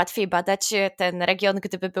nam było łatwiej badać ten region,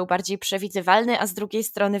 gdyby był bardziej przewidywalny, a z drugiej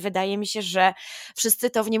strony wydaje mi się, że wszyscy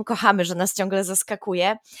to w nim kochamy, że nas ciągle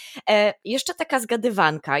zaskakuje. Jeszcze taka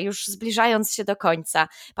zgadywanka, już zbliżając się do końca.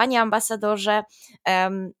 Panie ambasadorze,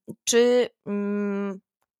 czy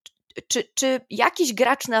jakiś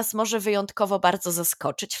gracz nas może wyjątkowo bardzo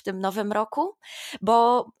zaskoczyć w tym nowym roku?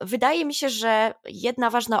 Bo wydaje mi się, że jedna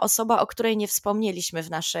ważna osoba, o której nie wspomnieliśmy w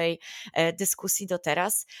naszej dyskusji do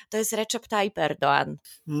teraz, to jest Recep Tayyip Erdoğan.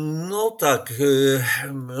 No tak,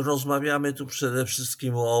 rozmawiamy tu przede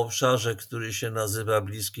wszystkim o obszarze, który się nazywa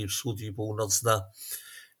Bliski Wschód i Północna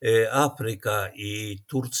Afryka i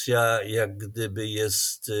Turcja jak gdyby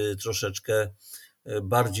jest troszeczkę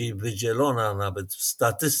bardziej wydzielona nawet w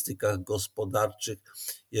statystykach gospodarczych.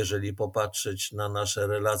 Jeżeli popatrzeć na nasze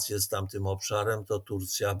relacje z tamtym obszarem, to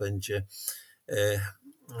Turcja będzie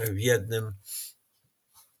w jednym,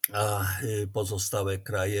 a pozostałe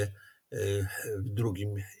kraje w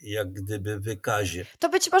drugim jak gdyby wykazie. To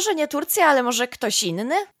być może nie Turcja, ale może ktoś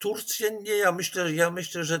inny? Turcję nie, ja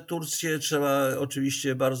myślę, że Turcję trzeba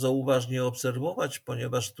oczywiście bardzo uważnie obserwować,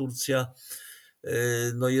 ponieważ Turcja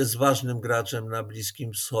no, jest ważnym graczem na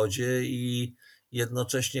Bliskim Wschodzie i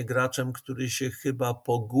jednocześnie graczem, który się chyba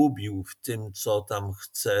pogubił w tym, co tam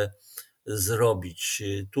chce zrobić.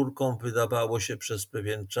 Turkom wydawało się przez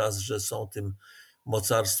pewien czas, że są tym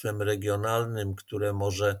mocarstwem regionalnym, które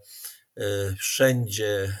może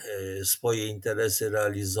wszędzie swoje interesy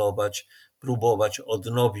realizować, próbować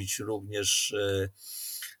odnowić również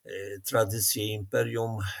tradycję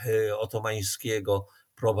Imperium Otomańskiego,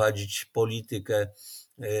 prowadzić politykę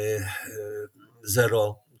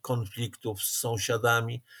zero konfliktów z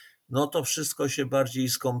sąsiadami. No to wszystko się bardziej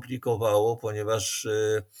skomplikowało, ponieważ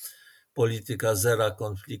polityka zera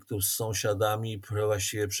konfliktów z sąsiadami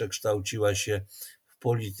właściwie przekształciła się w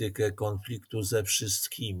politykę konfliktu ze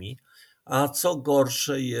wszystkimi. A co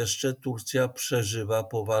gorsze jeszcze, Turcja przeżywa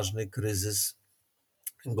poważny kryzys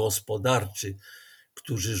gospodarczy,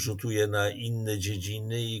 który rzutuje na inne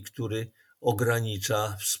dziedziny i który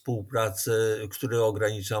ogranicza współpracę, który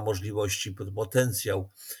ogranicza możliwości, potencjał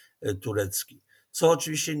turecki. Co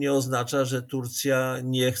oczywiście nie oznacza, że Turcja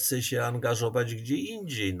nie chce się angażować gdzie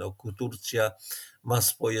indziej. No, Turcja ma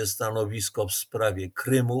swoje stanowisko w sprawie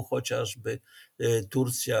Krymu chociażby.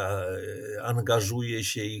 Turcja angażuje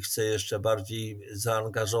się i chce jeszcze bardziej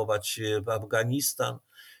zaangażować się w Afganistan.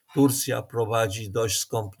 Turcja prowadzi dość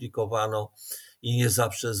skomplikowaną i nie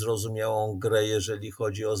zawsze zrozumiałą grę, jeżeli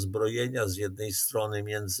chodzi o zbrojenia, z jednej strony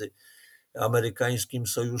między amerykańskim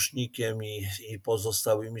sojusznikiem i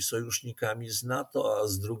pozostałymi sojusznikami z NATO, a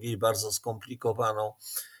z drugiej bardzo skomplikowaną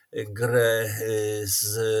grę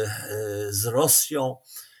z Rosją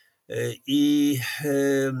i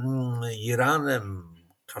Iranem,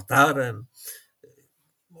 Katarem.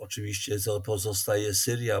 Oczywiście pozostaje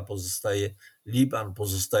Syria, pozostaje Liban,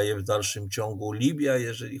 pozostaje w dalszym ciągu Libia,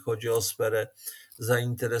 jeżeli chodzi o sferę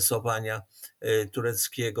zainteresowania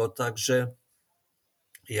tureckiego. Także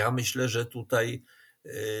ja myślę, że tutaj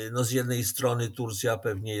no z jednej strony Turcja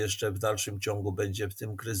pewnie jeszcze w dalszym ciągu będzie w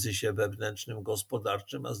tym kryzysie wewnętrznym,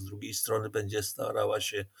 gospodarczym, a z drugiej strony będzie starała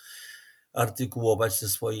się artykułować te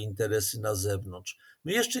swoje interesy na zewnątrz.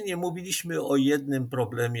 My jeszcze nie mówiliśmy o jednym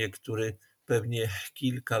problemie, który pewnie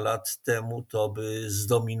kilka lat temu to by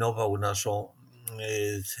zdominował naszą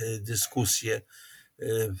dyskusję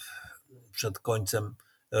przed końcem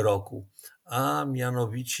roku, a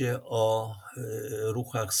mianowicie o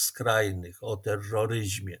ruchach skrajnych, o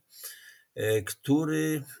terroryzmie,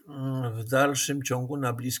 który w dalszym ciągu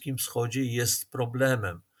na Bliskim Wschodzie jest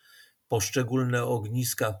problemem. Poszczególne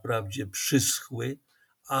ogniska wprawdzie przyschły,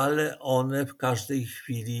 ale one w każdej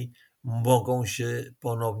chwili mogą się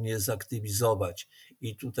ponownie zaktywizować.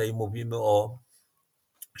 I tutaj mówimy o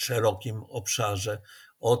szerokim obszarze,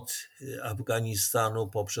 od Afganistanu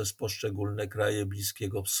poprzez poszczególne kraje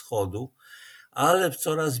Bliskiego Wschodu, ale w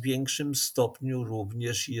coraz większym stopniu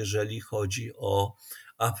również jeżeli chodzi o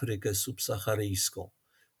Afrykę subsaharyjską.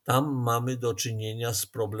 Tam mamy do czynienia z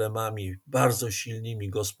problemami bardzo silnymi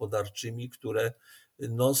gospodarczymi, które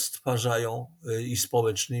no, stwarzają i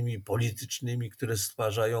społecznymi, politycznymi, które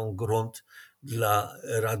stwarzają grunt dla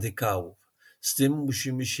radykałów. Z tym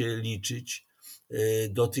musimy się liczyć.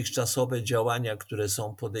 Dotychczasowe działania, które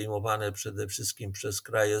są podejmowane przede wszystkim przez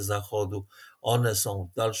kraje Zachodu, one są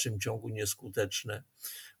w dalszym ciągu nieskuteczne.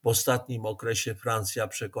 W ostatnim okresie Francja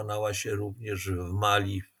przekonała się również w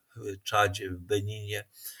Mali, w Czadzie, w Beninie,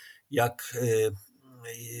 jak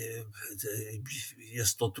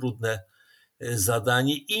jest to trudne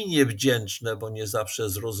zadanie i niewdzięczne, bo nie zawsze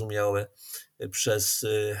zrozumiałe przez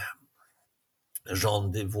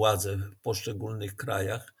rządy, władze w poszczególnych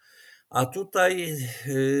krajach. A tutaj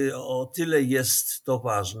o tyle jest to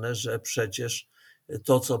ważne, że przecież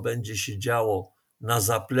to, co będzie się działo na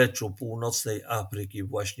zapleczu północnej Afryki,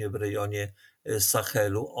 właśnie w rejonie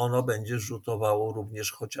Sahelu, ono będzie rzutowało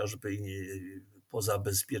również chociażby poza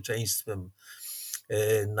bezpieczeństwem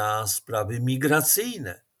na sprawy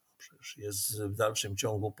migracyjne. Przecież jest w dalszym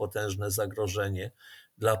ciągu potężne zagrożenie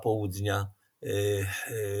dla południa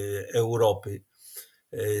Europy.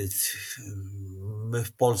 My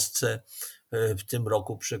w Polsce w tym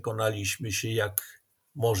roku przekonaliśmy się, jak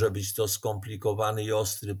może być to skomplikowany i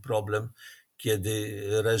ostry problem, kiedy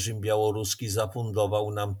reżim białoruski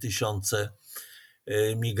zafundował nam tysiące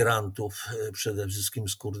migrantów, przede wszystkim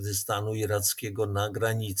z Kurdystanu irackiego na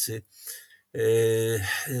granicy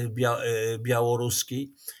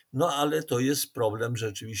białoruskiej. No ale to jest problem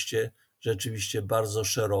rzeczywiście bardzo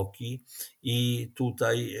szeroki i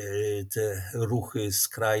tutaj te ruchy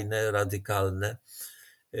skrajne, radykalne,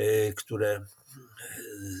 które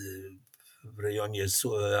w rejonie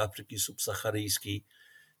Afryki Subsaharyjskiej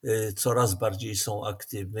coraz bardziej są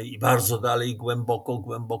aktywne i bardzo dalej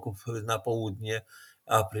głęboko na południe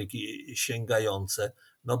Afryki sięgające,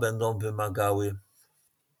 no będą wymagały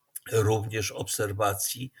również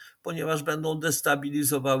obserwacji, ponieważ będą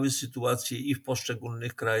destabilizowały sytuację i w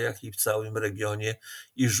poszczególnych krajach, i w całym regionie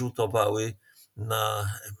i rzutowały na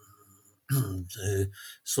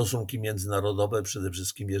stosunki międzynarodowe, przede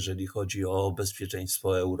wszystkim jeżeli chodzi o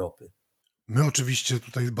bezpieczeństwo Europy. My oczywiście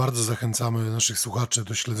tutaj bardzo zachęcamy naszych słuchaczy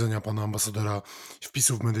do śledzenia pana ambasadora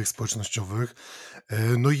wpisów w mediach społecznościowych,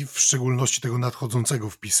 no i w szczególności tego nadchodzącego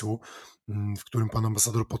wpisu, w którym pan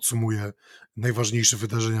ambasador podsumuje najważniejsze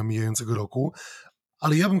wydarzenia mijającego roku.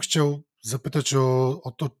 Ale ja bym chciał zapytać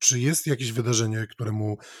o to, czy jest jakieś wydarzenie,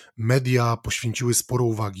 któremu media poświęciły sporo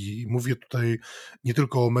uwagi. Mówię tutaj nie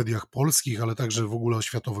tylko o mediach polskich, ale także w ogóle o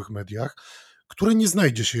światowych mediach, które nie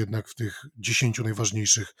znajdzie się jednak w tych 10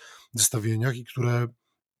 najważniejszych zestawieniach i które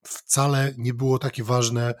wcale nie było takie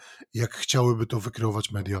ważne, jak chciałyby to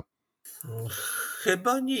wykreować media.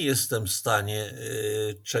 Chyba nie jestem w stanie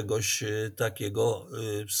czegoś takiego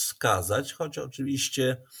wskazać, choć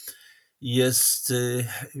oczywiście jest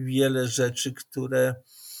wiele rzeczy, które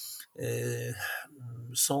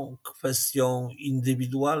są kwestią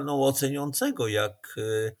indywidualną oceniającego, jak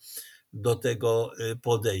do tego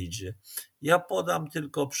podejdzie. Ja podam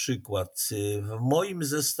tylko przykład. W moim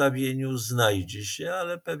zestawieniu znajdzie się,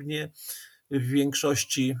 ale pewnie w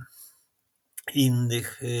większości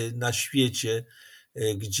innych na świecie,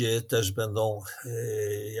 gdzie też będą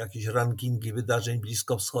jakieś rankingi wydarzeń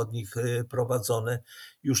bliskowschodnich prowadzone,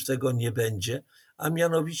 już tego nie będzie, a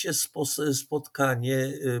mianowicie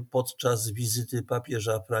spotkanie podczas wizyty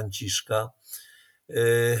papieża Franciszka,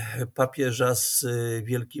 papieża z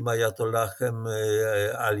wielkim ajatollahem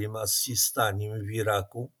Alim as-Sistanim w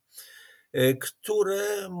Iraku,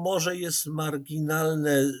 które może jest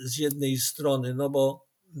marginalne z jednej strony, no bo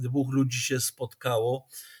dwóch ludzi się spotkało,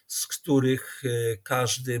 z których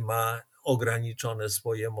każdy ma ograniczone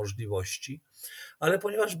swoje możliwości, ale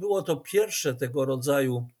ponieważ było to pierwsze tego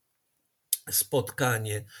rodzaju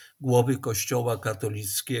spotkanie głowy Kościoła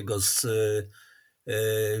katolickiego z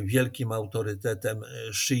wielkim autorytetem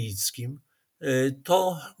szyickim,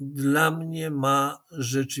 to dla mnie ma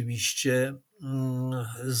rzeczywiście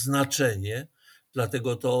znaczenie,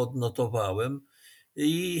 dlatego to odnotowałem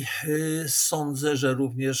i sądzę, że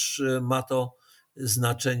również ma to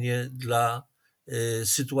znaczenie dla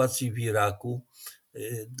sytuacji w Iraku,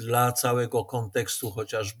 dla całego kontekstu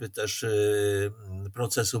chociażby też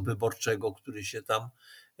procesu wyborczego, który się tam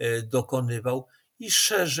dokonywał i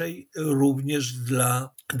szerzej również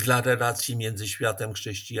dla relacji między światem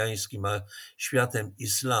chrześcijańskim a światem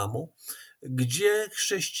islamu, gdzie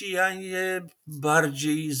chrześcijanie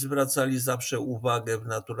bardziej zwracali zawsze uwagę w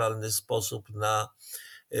naturalny sposób na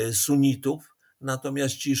sunitów,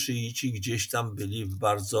 natomiast ci szyici gdzieś tam byli w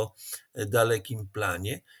bardzo dalekim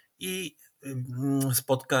planie i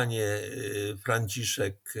spotkanie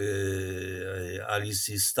Franciszek Ali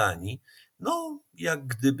Sistani, no jak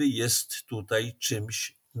gdyby jest tutaj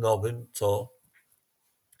czymś nowym, co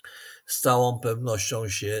z całą pewnością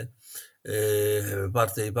się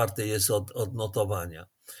warte jest odnotowania.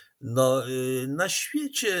 No, na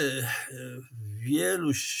świecie w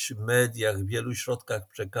wielu mediach, w wielu środkach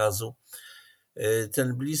przekazu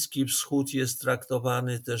ten Bliski Wschód jest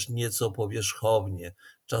traktowany też nieco powierzchownie,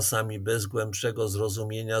 czasami bez głębszego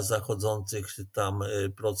zrozumienia zachodzących tam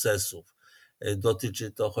procesów.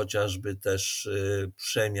 Dotyczy to chociażby też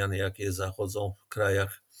przemian, jakie zachodzą w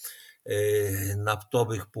krajach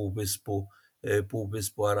naftowych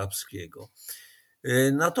Półwyspu Arabskiego.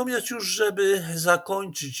 Natomiast już żeby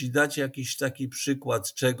zakończyć i dać jakiś taki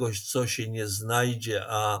przykład czegoś, co się nie znajdzie,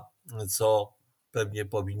 a co pewnie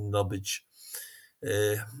powinno być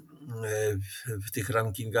w tych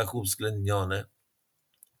rankingach uwzględnione,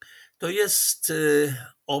 to jest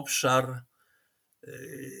obszar,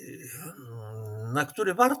 na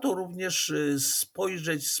który warto również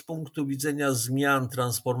spojrzeć z punktu widzenia zmian,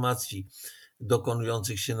 transformacji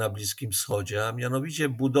dokonujących się na Bliskim Wschodzie, a mianowicie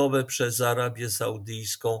budowę przez Arabię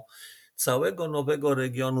Saudyjską całego nowego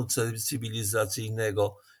regionu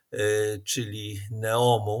cywilizacyjnego, czyli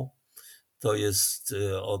Neomu. To jest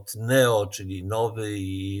od neo, czyli nowy,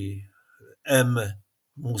 i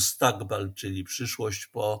Mustakbal, czyli przyszłość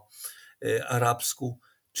po arabsku,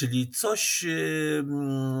 czyli coś,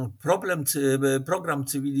 program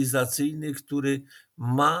cywilizacyjny, który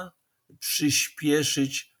ma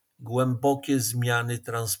przyspieszyć głębokie zmiany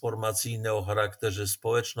transformacyjne o charakterze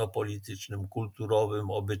społeczno-politycznym,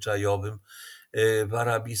 kulturowym, obyczajowym w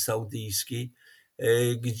Arabii Saudyjskiej,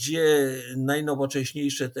 gdzie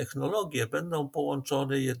najnowocześniejsze technologie będą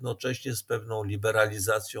połączone jednocześnie z pewną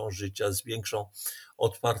liberalizacją życia, z większą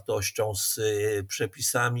otwartością, z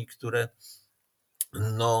przepisami, które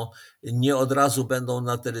nie od razu będą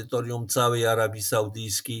na terytorium całej Arabii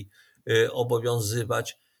Saudyjskiej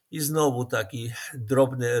obowiązywać. I znowu taki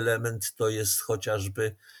drobny element to jest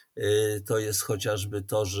chociażby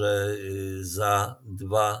to, że za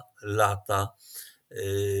 2 lata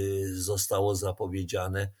zostało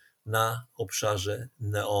zapowiedziane, na obszarze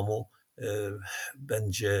Neomu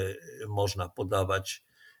będzie można podawać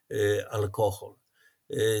alkohol.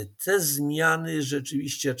 Te zmiany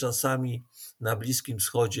rzeczywiście czasami na Bliskim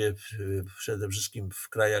Wschodzie, przede wszystkim w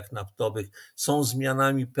krajach naftowych, są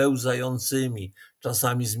zmianami pełzającymi,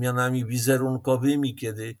 czasami zmianami wizerunkowymi,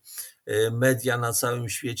 kiedy media na całym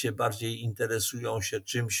świecie bardziej interesują się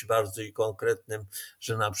czymś bardziej konkretnym,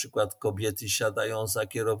 że na przykład kobiety siadają za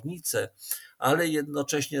kierownicę, ale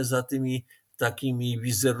jednocześnie za tymi takimi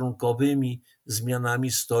wizerunkowymi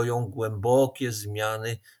zmianami stoją głębokie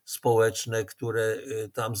zmiany społeczne, które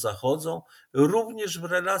tam zachodzą, również w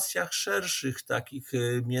relacjach szerszych, takich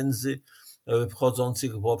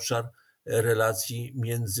wchodzących w obszar relacji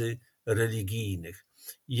międzyreligijnych.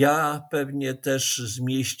 Pewnie też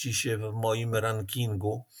zmieści się w moim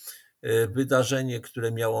rankingu wydarzenie,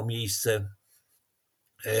 które miało miejsce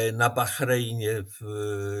na Bahrajnie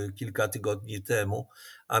kilka tygodni temu,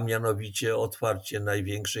 a mianowicie otwarcie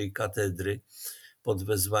największej katedry pod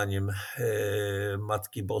wezwaniem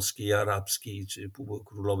Matki Boskiej Arabskiej, czy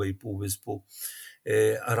Królowej Półwyspu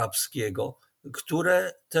Arabskiego,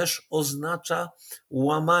 które też oznacza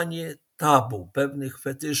łamanie tabu, pewnych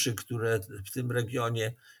fetyszy, które w tym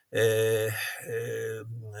regionie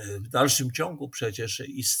w dalszym ciągu przecież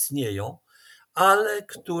istnieją, ale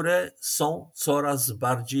które są coraz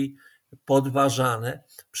bardziej podważane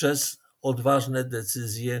przez odważne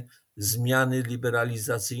decyzje, zmiany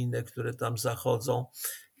liberalizacyjne, które tam zachodzą,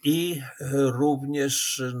 i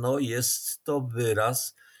również jest to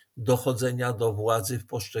wyraz dochodzenia do władzy w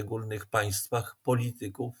poszczególnych państwach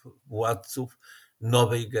polityków, władców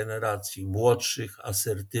nowej generacji, młodszych,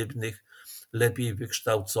 asertywnych, lepiej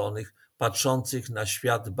wykształconych, patrzących na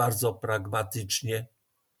świat bardzo pragmatycznie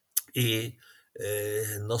i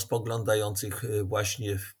spoglądających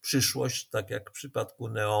właśnie w przyszłość, tak jak w przypadku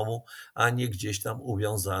Neomu, a nie gdzieś tam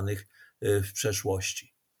uwiązanych w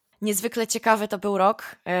przeszłości. Niezwykle ciekawy to był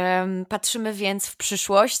rok. Patrzymy więc w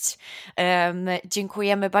przyszłość.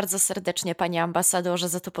 Dziękujemy bardzo serdecznie, panie ambasadorze,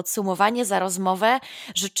 za to podsumowanie, za rozmowę.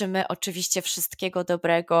 Życzymy oczywiście wszystkiego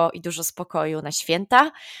dobrego i dużo spokoju na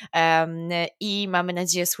święta i mamy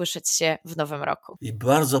nadzieję słyszeć się w nowym roku. I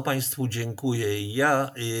bardzo państwu dziękuję.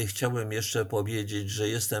 Ja chciałem jeszcze powiedzieć, że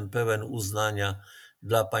jestem pełen uznania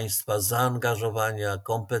dla państwa zaangażowania,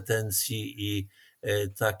 kompetencji i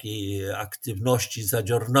takiej aktywności,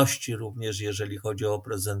 zadziorności również, jeżeli chodzi o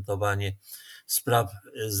prezentowanie spraw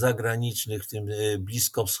zagranicznych, w tym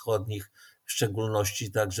bliskowschodnich w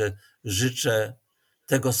szczególności. Także życzę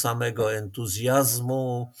tego samego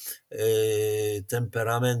entuzjazmu,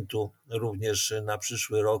 temperamentu również na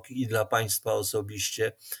przyszły rok i dla państwa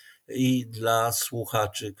osobiście, i dla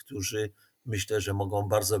słuchaczy, którzy myślę, że mogą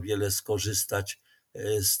bardzo wiele skorzystać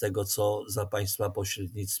z tego, co za państwa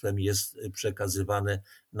pośrednictwem jest przekazywane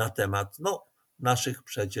na temat naszych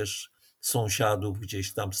przecież sąsiadów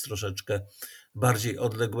gdzieś tam z troszeczkę bardziej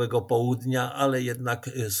odległego południa, ale jednak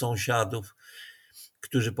sąsiadów,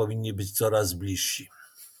 którzy powinni być coraz bliżsi.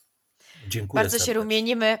 Dziękuję Bardzo serdecznie. się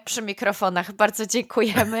rumienimy przy mikrofonach. Bardzo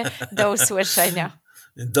dziękujemy. Do usłyszenia.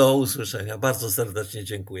 Do usłyszenia. Bardzo serdecznie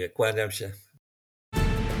dziękuję. Kłaniam się.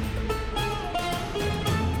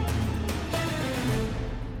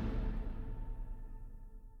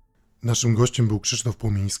 Naszym gościem był Krzysztof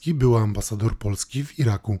Płomiński, były ambasador Polski w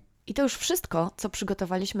Iraku. I to już wszystko, co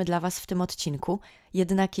przygotowaliśmy dla Was w tym odcinku.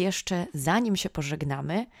 Jednak jeszcze zanim się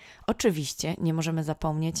pożegnamy, oczywiście nie możemy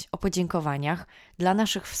zapomnieć o podziękowaniach dla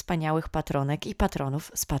naszych wspaniałych patronek i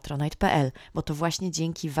patronów z patronite.pl, bo to właśnie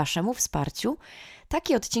dzięki Waszemu wsparciu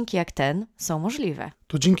takie odcinki jak ten są możliwe.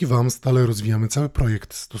 To dzięki Wam stale rozwijamy cały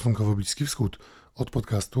projekt Stosunkowo Bliski Wschód. Od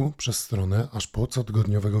podcastu przez stronę aż po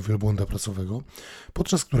cotygodniowego wielbłąda prasowego,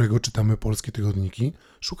 podczas którego czytamy polskie tygodniki,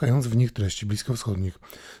 szukając w nich treści bliskowschodnich.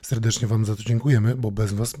 Serdecznie Wam za to dziękujemy, bo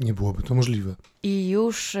bez Was nie byłoby to możliwe. I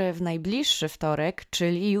już w najbliższy wtorek,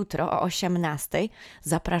 czyli jutro o 18:00,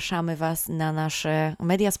 zapraszamy Was na nasze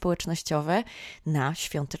media społecznościowe, na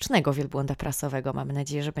świątecznego wielbłąda prasowego. Mamy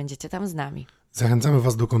nadzieję, że będziecie tam z nami. Zachęcamy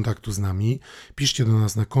Was do kontaktu z nami. Piszcie do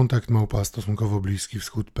nas na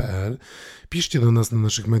kontakt@stosunkowobliskiwschód.pl. Piszcie do nas na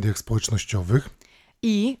naszych mediach społecznościowych.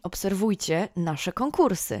 I obserwujcie nasze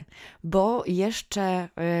konkursy, bo jeszcze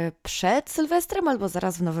przed Sylwestrem albo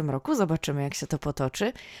zaraz w Nowym Roku, zobaczymy jak się to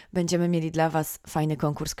potoczy, będziemy mieli dla Was fajny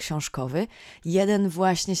konkurs książkowy. Jeden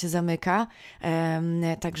właśnie się zamyka,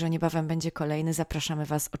 także niebawem będzie kolejny. Zapraszamy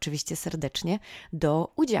Was oczywiście serdecznie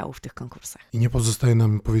do udziału w tych konkursach. I nie pozostaje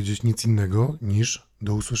nam powiedzieć nic innego niż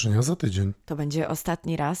do usłyszenia za tydzień. To będzie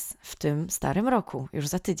ostatni raz w tym starym roku, już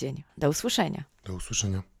za tydzień. Do usłyszenia. Do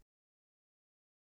usłyszenia.